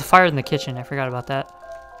 Oh yeah, the fire in the kitchen, I forgot about that.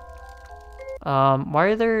 Why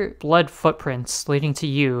are there blood footprints leading to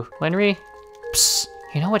you? Lenry? Psst,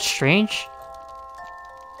 you know what's strange?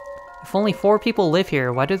 If only 4 people live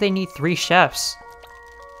here, why do they need 3 chefs?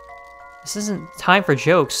 This isn't time for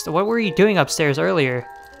jokes. What were you doing upstairs earlier?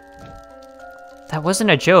 That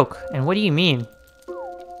wasn't a joke, and what do you mean?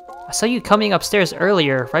 I saw you coming upstairs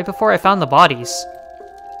earlier, right before I found the bodies.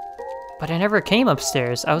 But I never came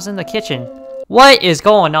upstairs, I was in the kitchen. What is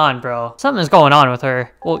going on, bro? Something's going on with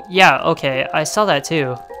her. Well, yeah, okay, I saw that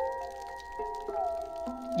too.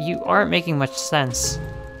 You aren't making much sense.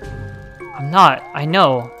 I'm not, I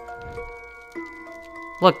know.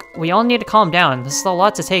 Look, we all need to calm down. This is a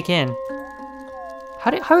lot to take in. How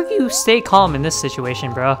do you stay calm in this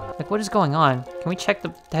situation, bro? Like, what is going on? Can we check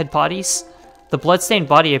the dead bodies? The bloodstained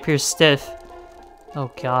body appears stiff.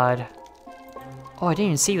 Oh, God. Oh, I didn't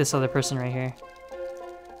even see this other person right here.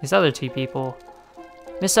 These other two people.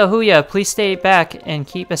 Miss Ahuya, please stay back and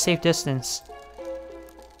keep a safe distance.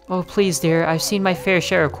 Oh, please, dear. I've seen my fair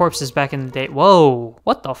share of corpses back in the day. Whoa,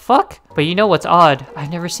 what the fuck? But you know what's odd?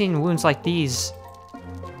 I've never seen wounds like these.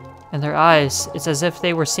 In their eyes, it's as if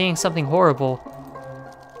they were seeing something horrible.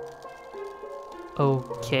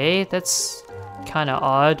 Okay, that's kinda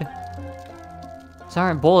odd. These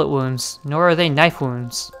aren't bullet wounds, nor are they knife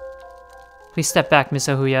wounds. Please step back, Miss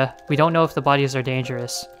Ahuya. We don't know if the bodies are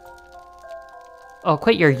dangerous. Oh,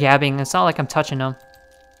 quit your yabbing. It's not like I'm touching them.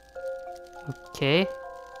 Okay.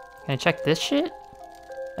 Can I check this shit?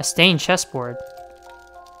 A stained chessboard.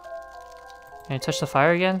 Can I touch the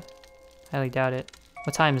fire again? Highly doubt it.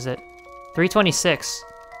 What time is it? 3:26.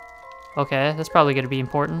 Okay, that's probably gonna be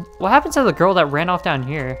important. What happened to the girl that ran off down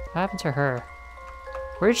here? What happened to her?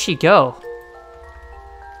 Where did she go?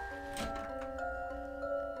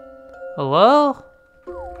 Hello?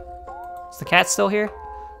 Is the cat still here?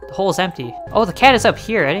 The hole is empty. Oh, the cat is up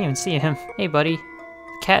here. I didn't even see him. Hey, buddy.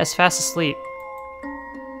 The cat is fast asleep.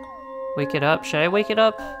 Wake it up. Should I wake it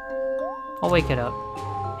up? I'll wake it up.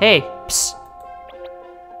 Hey! Psst!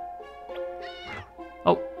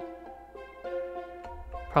 Oh.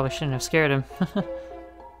 Probably shouldn't have scared him. Is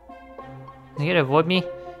he gonna avoid me?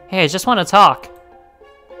 Hey, I just want to talk.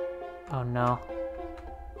 Oh no.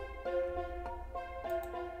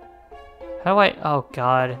 How do I... Oh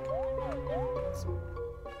god.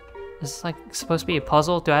 Is this like supposed to be a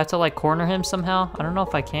puzzle? Do I have to like corner him somehow? I don't know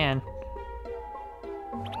if I can.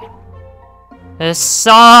 This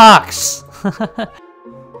sucks!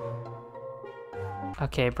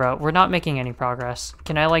 Okay, bro, we're not making any progress.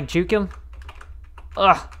 Can I like juke him?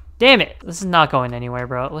 Ugh, damn it! This is not going anywhere,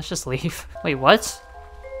 bro. Let's just leave. Wait, what?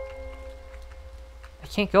 I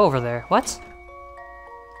can't go over there. What?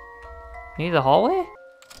 Maybe the hallway?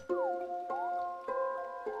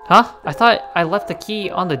 Huh? I thought I left the key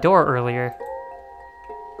on the door earlier.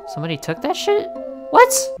 Somebody took that shit?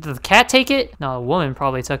 What? Did the cat take it? No, a woman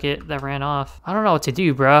probably took it that ran off. I don't know what to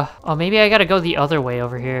do, bruh. Oh, maybe I gotta go the other way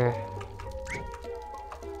over here.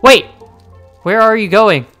 Wait! Where are you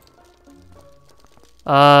going?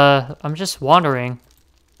 I'm just wandering.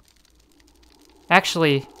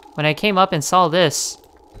 Actually, when I came up and saw this,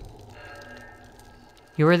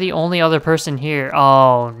 you were the only other person here.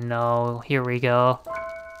 Oh no, here we go.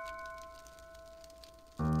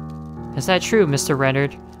 Is that true, Mr.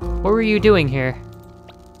 Renard? What were you doing here?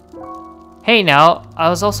 Hey now, I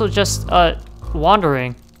was also just,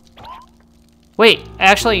 wandering. Wait,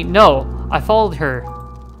 actually, no. I followed her.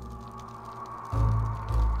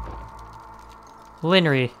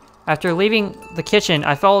 Linry. After leaving the kitchen,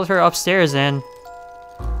 I followed her upstairs and...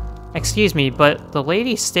 Excuse me, but the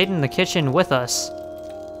lady stayed in the kitchen with us.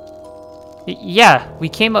 Yeah, we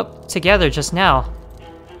came up together just now.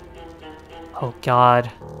 Oh god.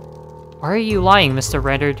 Why are you lying, Mr.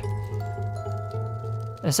 Renard?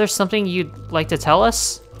 Is there something you'd like to tell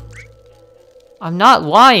us? I'm not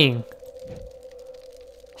lying!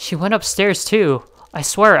 She went upstairs too. I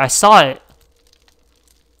swear, I saw it.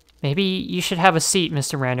 Maybe you should have a seat,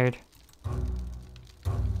 Mr. Renard.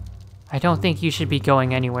 I don't think you should be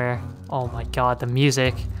going anywhere. Oh my god, the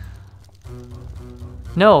music.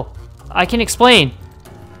 No, I can explain.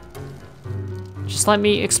 Just let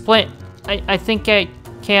me explain. I think I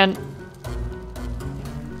can...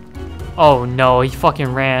 Oh no, he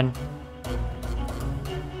fucking ran.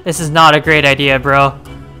 This is not a great idea, bro.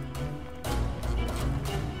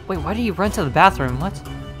 Wait, why did he run to the bathroom? What?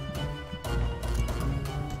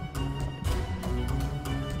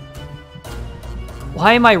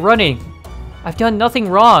 Why am I running? I've done nothing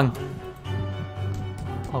wrong.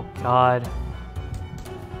 Oh god.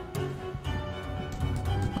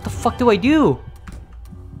 What the fuck do I do?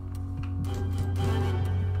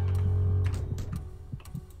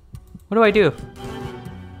 What do I do?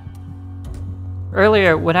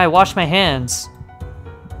 Earlier, when I washed my hands...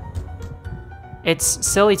 It's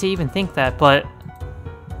silly to even think that, but...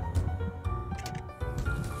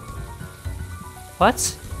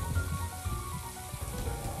 What?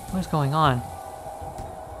 What is going on?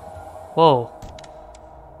 Whoa.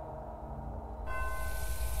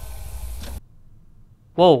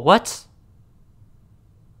 Whoa, what?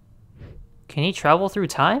 Can he travel through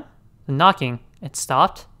time? The knocking, it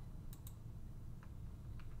stopped?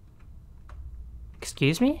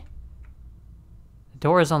 Excuse me? The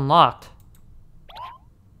door is unlocked.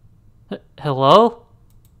 Hello?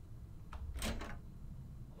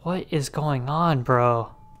 What is going on,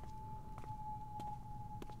 bro?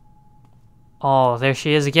 Oh, there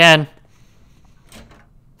she is again.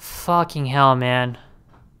 Fucking hell, man.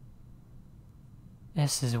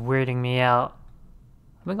 This is weirding me out.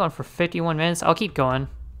 I've been going for 51 minutes. I'll keep going.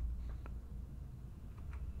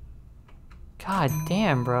 God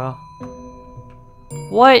damn, bro.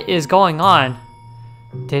 What is going on?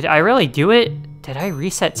 Did I really do it? Did I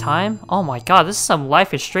reset time? Oh my god, this is some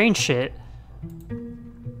Life is Strange shit.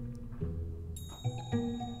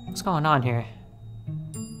 What's going on here?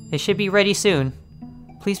 They should be ready soon.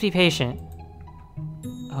 Please be patient.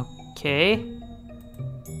 Okay.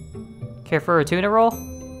 Care for a tuna roll?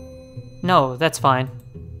 No, that's fine.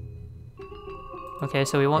 Okay,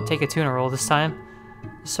 so we won't take a tuna roll this time.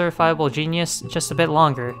 Certifiable genius, just a bit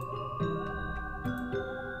longer.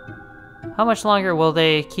 How much longer will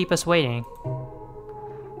they keep us waiting?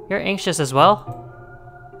 You're anxious as well?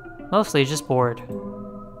 Mostly just bored.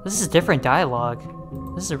 This is different dialogue.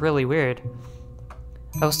 This is really weird.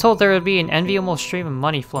 I was told there would be an enviable stream of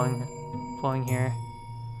money flowing here.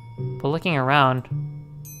 But looking around,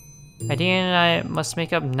 Idea and I must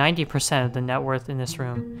make up 90% of the net worth in this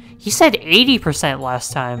room. He said 80%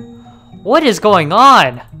 last time. What is going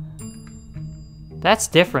on? That's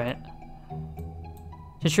different.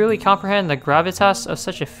 To truly comprehend the gravitas of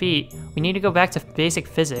such a feat, we need to go back to basic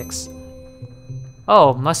physics.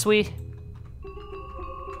 Oh, must we?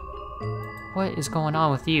 What is going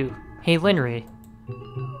on with you? Hey, Linry.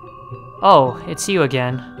 Oh, it's you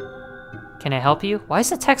again. Can I help you? Why is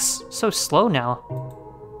the text so slow now?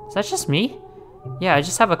 Is that just me? Yeah, I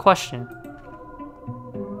just have a question.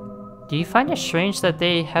 Do you find it strange that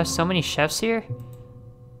they have so many chefs here?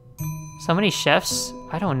 So many chefs?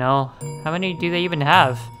 I don't know. How many do they even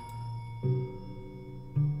have?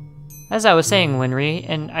 As I was saying, Linry,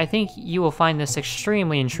 and I think you will find this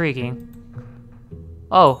extremely intriguing.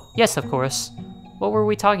 Oh, yes, of course. What were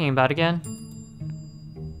we talking about again?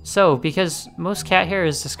 So, because most cat hair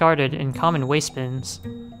is discarded in common waste bins.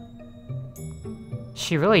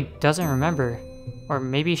 She really doesn't remember. Or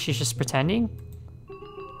maybe she's just pretending?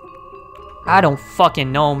 I don't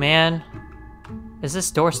fucking know, man. Is this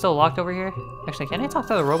door still locked over here? Actually, can I talk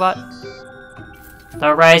to the robot?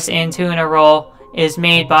 The rice and tuna roll is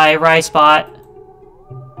made by RiceBot.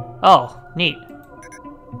 Oh, neat.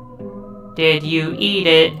 Did you eat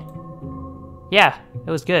it? Yeah, it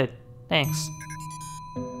was good. Thanks.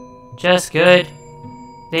 Just good.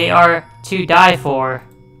 They are to die for.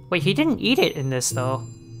 Wait, he didn't eat it in this, though.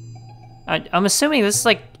 I'm assuming this is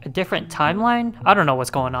like a different timeline? I don't know what's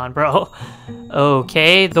going on, bro.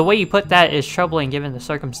 Okay, the way you put that is troubling given the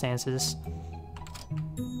circumstances.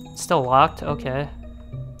 Still locked? Okay.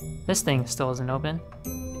 This thing still isn't open.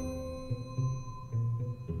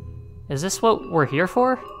 Is this what we're here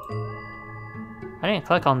for? I didn't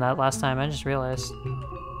click on that last time, I just realized.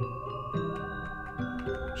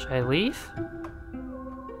 Should I leave?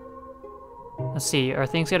 Let's see, are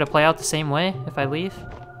things gonna play out the same way if I leave?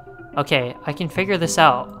 Okay, I can figure this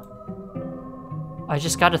out. I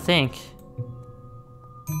just gotta think.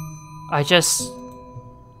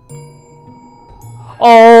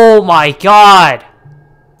 Oh my god!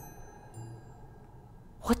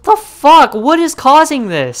 What the fuck? What is causing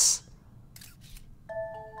this?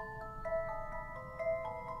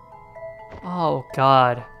 Oh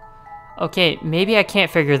god. Okay, maybe I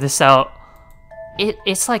can't figure this out.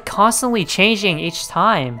 It's like constantly changing each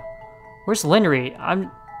time. Where's Linry?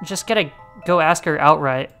 I'm just gonna go ask her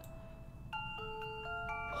outright.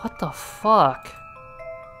 What the fuck?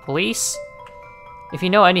 Police? If you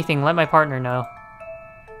know anything, let my partner know.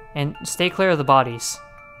 And stay clear of the bodies.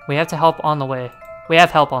 We have help on the way.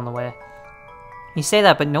 You say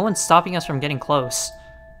that, but no one's stopping us from getting close.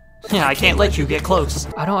 Yeah, I can't let you get close.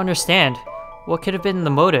 I don't understand. What could have been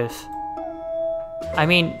the motive? I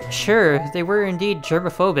mean, sure, they were indeed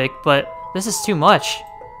germophobic, but this is too much.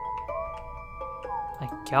 My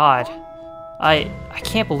god. I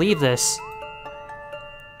can't believe this.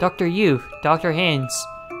 Dr. Yu, Dr. Haynes,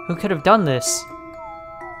 who could have done this?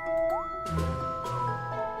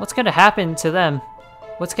 What's gonna happen to them?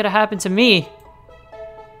 What's gonna happen to me?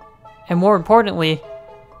 And more importantly,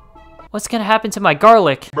 what's gonna happen to my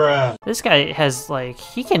garlic? Bruh. This guy has, like,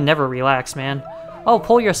 he can never relax, man. Oh,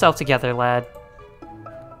 pull yourself together, lad.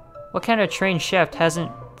 What kind of trained chef hasn't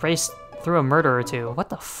raced through a murder or two? What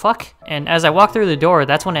the fuck? And as I walked through the door,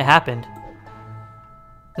 that's when it happened.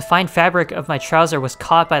 The fine fabric of my trouser was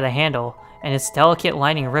caught by the handle, and its delicate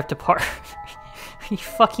lining ripped apart. Are you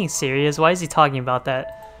fucking serious? Why is he talking about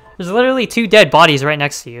that? There's literally 2 dead bodies right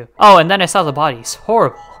next to you. Oh, and then I saw the bodies.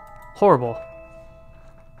 Horrible. Horrible.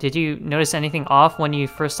 Did you notice anything off when you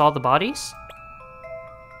first saw the bodies?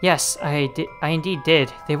 Yes, I indeed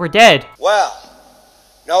did. They were dead. Well,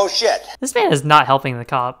 no shit. This man is not helping the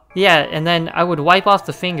cop. Yeah, and then I would wipe off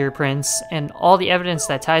the fingerprints and all the evidence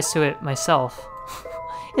that ties to it myself.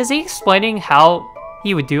 Is he explaining how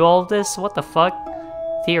he would do all of this? What the fuck?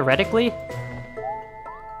 Theoretically?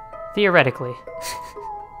 Theoretically.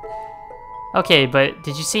 Okay, but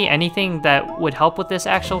did you see anything that would help with this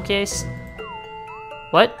actual case?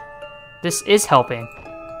 What? This is helping.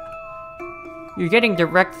 You're getting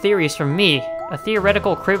direct theories from me, a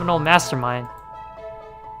theoretical criminal mastermind.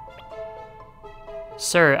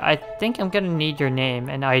 Sir, I think I'm gonna need your name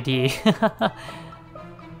and ID.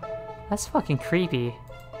 That's fucking creepy.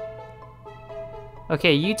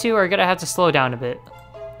 Okay, you two are gonna have to slow down a bit.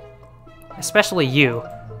 Especially you.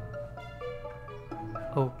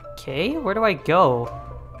 Okay, where do I go?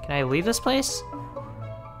 Can I leave this place?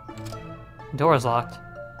 Door's locked.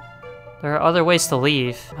 There are other ways to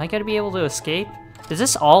leave. Am I gonna be able to escape? Is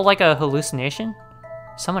this all like a hallucination?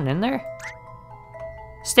 Someone in there?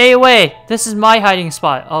 Stay away! This is my hiding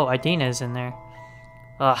spot. Oh, Idina is in there.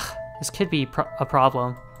 Ugh, this could be a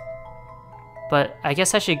problem. But I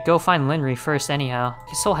guess I should go find Linry first anyhow. I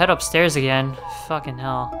guess I'll head upstairs again. Fucking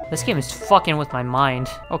hell. This game is fucking with my mind.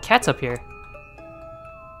 Oh, Cat's up here.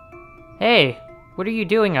 Hey, what are you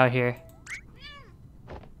doing out here?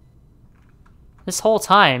 This whole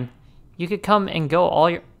time, you could come and go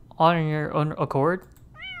on your own accord?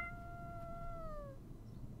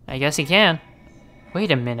 I guess you can. Wait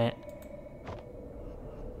a minute.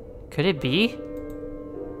 Could it be?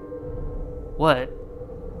 What?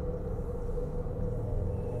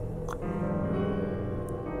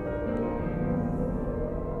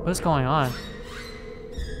 What's going on?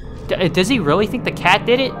 Does he really think the cat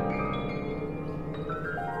did it?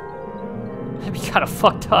 That'd be kinda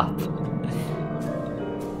fucked up.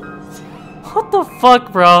 What the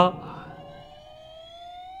fuck, bro?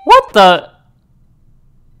 What the?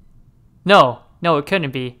 No, it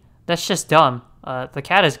couldn't be. That's just dumb. The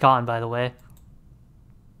cat is gone, by the way.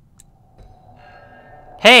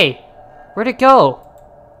 Hey! Where'd it go?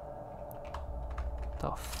 The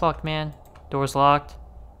fuck, man? Door's locked.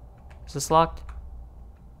 Is this locked?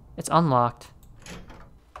 It's unlocked.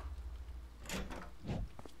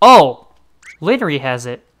 Oh! Linry has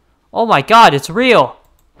it. Oh my god, it's real!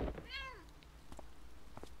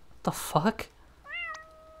 The fuck?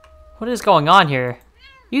 What is going on here?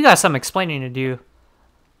 You got some explaining to do.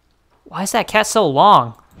 Why is that cat so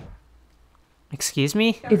long? Excuse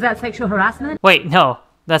me? Is that sexual harassment? Wait, no.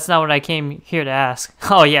 That's not what I came here to ask.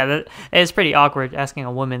 Oh yeah, that is pretty awkward asking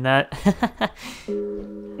a woman that.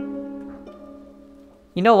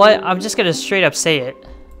 You know what? I'm just gonna straight up say it.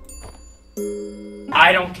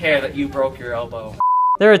 I don't care that you broke your elbow.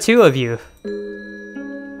 There are 2 of you.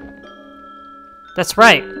 That's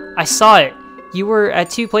right. I saw it. You were at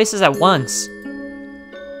 2 places at once.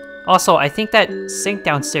 Also, I think that sink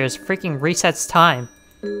downstairs freaking resets time.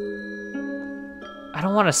 I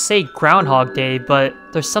don't want to say Groundhog Day, but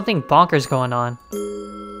there's something bonkers going on.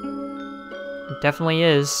 It definitely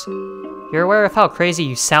is. You're aware of how crazy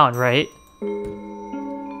you sound, right?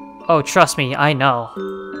 Oh, trust me, I know.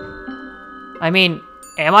 I mean,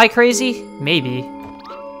 am I crazy? Maybe.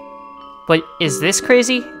 But is this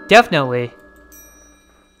crazy? Definitely.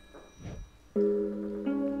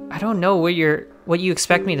 I don't know what you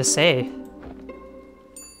expect me to say.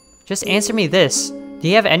 Just answer me this. Do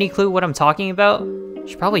you have any clue what I'm talking about?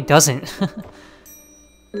 She probably doesn't.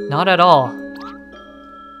 Not at all.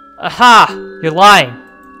 Aha! You're lying.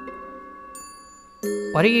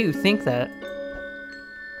 Why do you think that?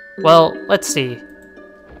 Well, let's see.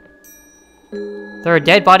 There are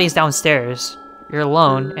dead bodies downstairs. You're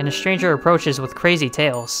alone, and a stranger approaches with crazy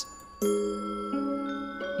tales.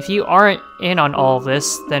 If you aren't in on all of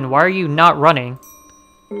this, then why are you not running?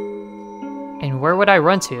 And where would I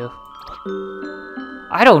run to?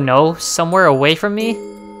 I don't know, somewhere away from me?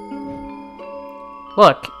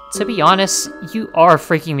 Look, to be honest, you are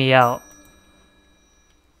freaking me out.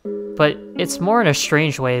 But it's more in a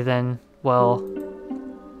strange way than, well...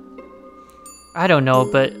 I don't know,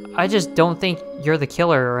 but I just don't think you're the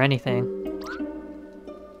killer or anything.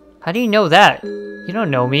 How do you know that? You don't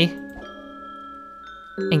know me.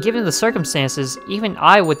 And given the circumstances, even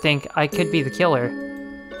I would think I could be the killer.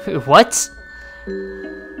 What?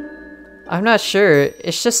 I'm not sure,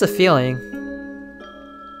 it's just a feeling.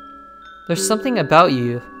 There's something about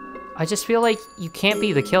you. I just feel like you can't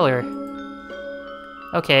be the killer.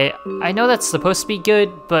 Okay, I know that's supposed to be good,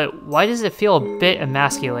 but why does it feel a bit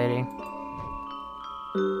emasculating?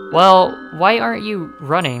 Well, why aren't you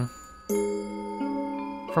running?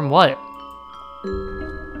 From what?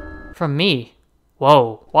 From me.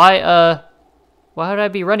 Whoa. Why would I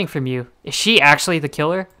be running from you? Is she actually the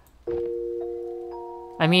killer?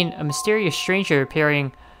 I mean, a mysterious stranger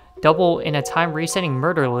appearing double in a time resetting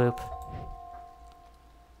murder loop.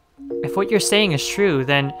 If what you're saying is true,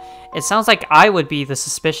 then it sounds like I would be the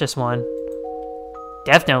suspicious one.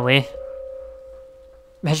 Definitely.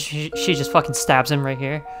 Imagine she just fucking stabs him right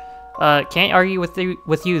here. Can't argue with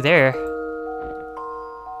you there.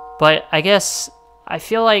 But I guess I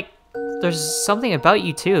feel like there's something about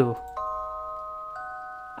you too.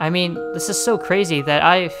 I mean, this is so crazy that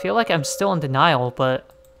I feel like I'm still in denial, but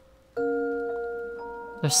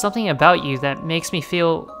there's something about you that makes me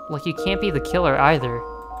feel like you can't be the killer either.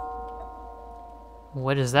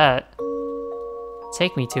 What is that?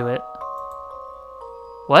 Take me to it.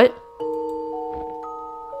 What?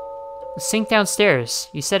 The sink downstairs.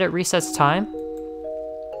 You said it resets time?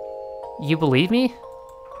 You believe me?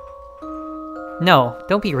 No,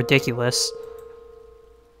 don't be ridiculous.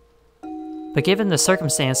 But given the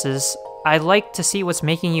circumstances, I'd like to see what's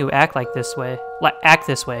making you act like this way. Act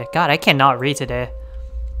this way. God, I cannot read today.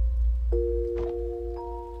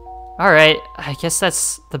 Alright, I guess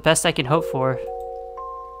that's the best I can hope for.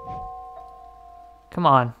 Come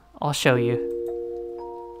on, I'll show you.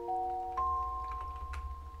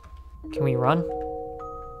 Can we run?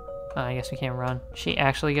 Oh, I guess we can't run. Is she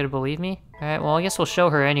actually gonna believe me? Alright, well I guess we'll show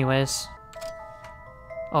her anyways.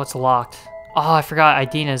 Oh, it's locked. Oh, I forgot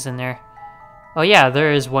Idina's in there. Oh yeah,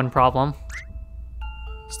 there is one problem.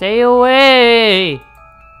 Stay away!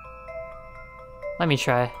 Let me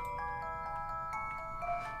try.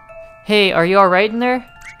 Hey, are you alright in there?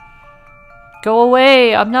 Go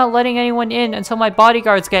away! I'm not letting anyone in until my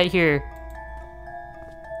bodyguards get here.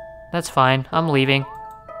 That's fine, I'm leaving.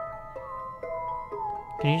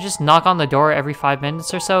 Can you just knock on the door every 5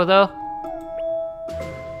 minutes or so, though?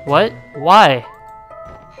 What? Why?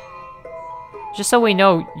 Just so we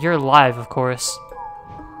know you're alive, of course.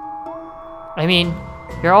 I mean,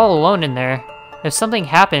 you're all alone in there. If something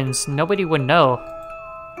happens, nobody would know.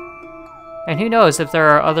 And who knows if there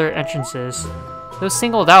are other entrances. Those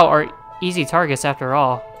singled out are easy targets after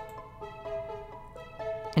all.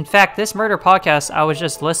 In fact, this murder podcast I was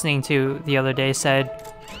just listening to the other day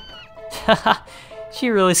said... Haha, she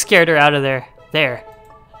really scared her out of there. There.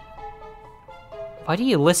 Why do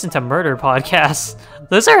you listen to murder podcasts?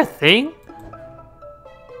 Those are a thing?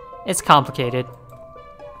 It's complicated.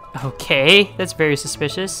 Okay, that's very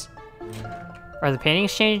suspicious. Are the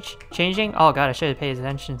paintings changing? Oh god, I should have paid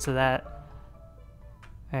attention to that.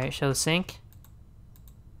 Alright, show the sink.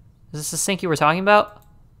 Is this the sink you were talking about?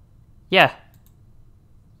 Yeah.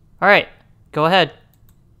 Alright, go ahead.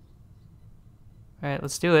 Alright,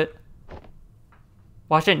 let's do it.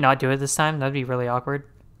 Watch it not do it this time, that'd be really awkward.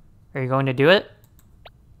 Are you going to do it?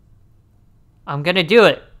 I'm gonna do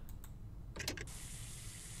it!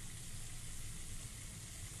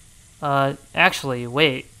 Actually,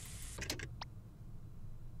 wait.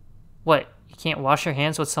 What, you can't wash your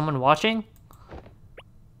hands with someone watching?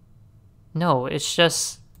 No, it's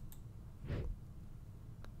just...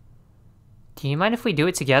 Do you mind if we do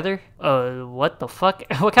it together? What the fuck?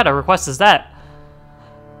 What kind of request is that?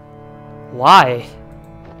 Why?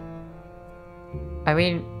 I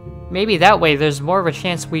mean, maybe that way there's more of a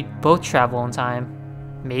chance we'd both travel in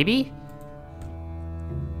time. Maybe?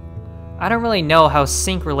 I don't really know how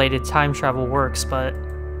sync-related time travel works, but...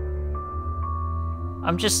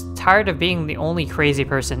 I'm just tired of being the only crazy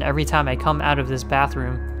person every time I come out of this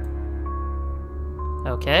bathroom.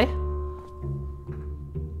 Okay.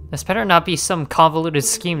 This better not be some convoluted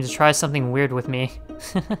scheme to try something weird with me.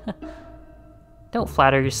 Don't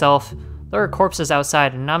flatter yourself. There are corpses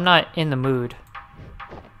outside and I'm not in the mood.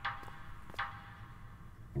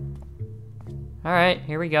 Alright,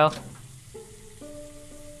 here we go.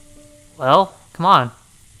 Well, come on.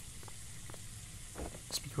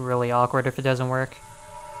 This would be really awkward if it doesn't work.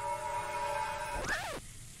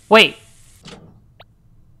 Wait!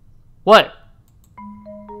 What?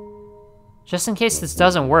 Just in case this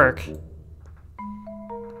doesn't work.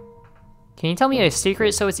 Can you tell me a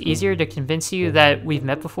secret so it's easier to convince you that we've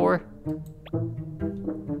met before?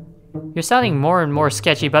 You're sounding more and more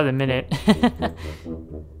sketchy by the minute.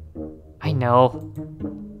 I know.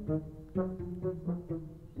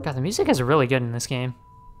 God, the music is really good in this game.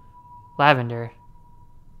 Lavender.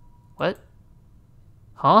 What?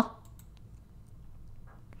 Huh?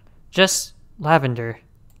 Just lavender.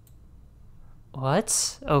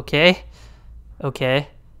 What? Okay. Okay.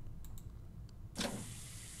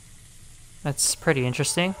 That's pretty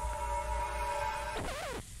interesting.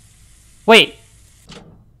 Wait!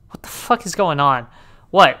 What the fuck is going on?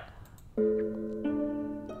 What?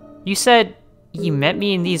 You said you met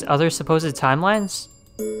me in these other supposed timelines?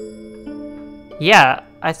 Yeah,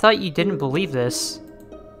 I thought you didn't believe this.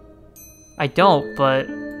 I don't, but...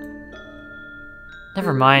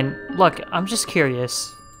 Never mind. Look, I'm just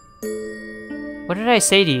curious. What did I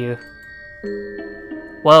say to you?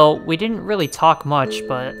 Well, we didn't really talk much,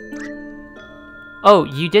 but... Oh,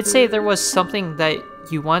 you did say there was something that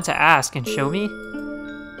you wanted to ask and show me?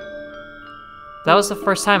 That was the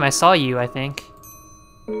first time I saw you, I think.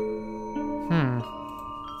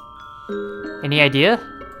 Any idea?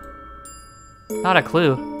 Not a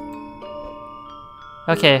clue.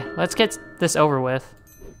 Okay, let's get this over with.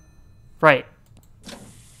 Right.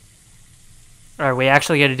 Are we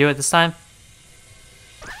actually gonna do it this time?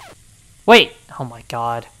 Wait! Oh my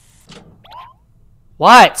god.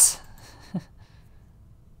 What?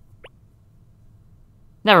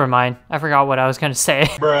 Never mind. I forgot what I was gonna say.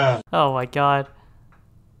 Bruh. Oh my god.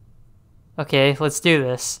 Okay, let's do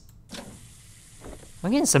this. I'm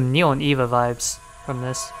getting some Neil and Eva vibes from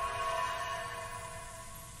this.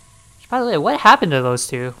 By the way, what happened to those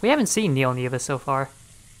two? We haven't seen Neil and Eva so far.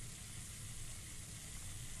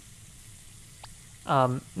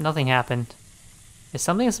 Nothing happened. Is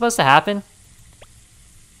something supposed to happen?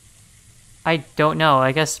 I don't know.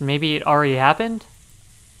 I guess maybe it already happened?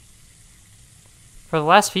 For the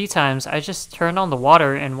last few times, I just turned on the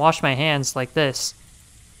water and washed my hands like this.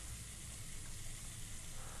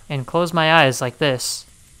 And closed my eyes like this.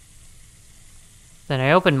 Then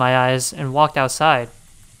I opened my eyes and walked outside.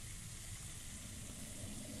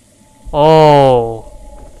 Oh.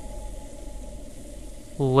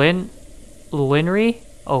 Linry?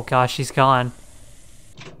 Oh gosh, she's gone.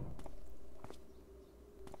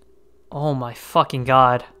 Oh my fucking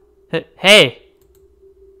god. Hey!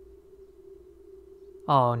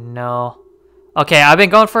 Oh no. Okay, I've been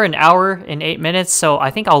going for an hour and 8 minutes, so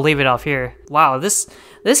I think I'll leave it off here. Wow, this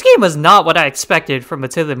game was not what I expected from a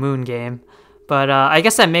To the Moon game. But I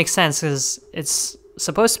guess that makes sense, because it's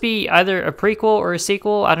supposed to be either a prequel or a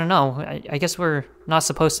sequel. I don't know. I guess we're not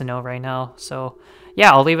supposed to know right now. So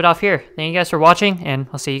yeah, I'll leave it off here. Thank you guys for watching, and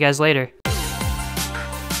I'll see you guys later.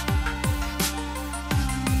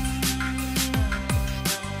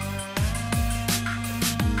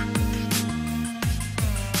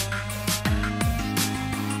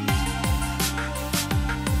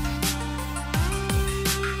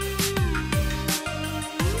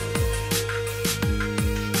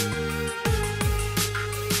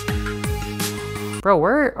 Bro,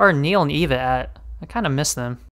 where are Neil and Eva at? I kind of miss them.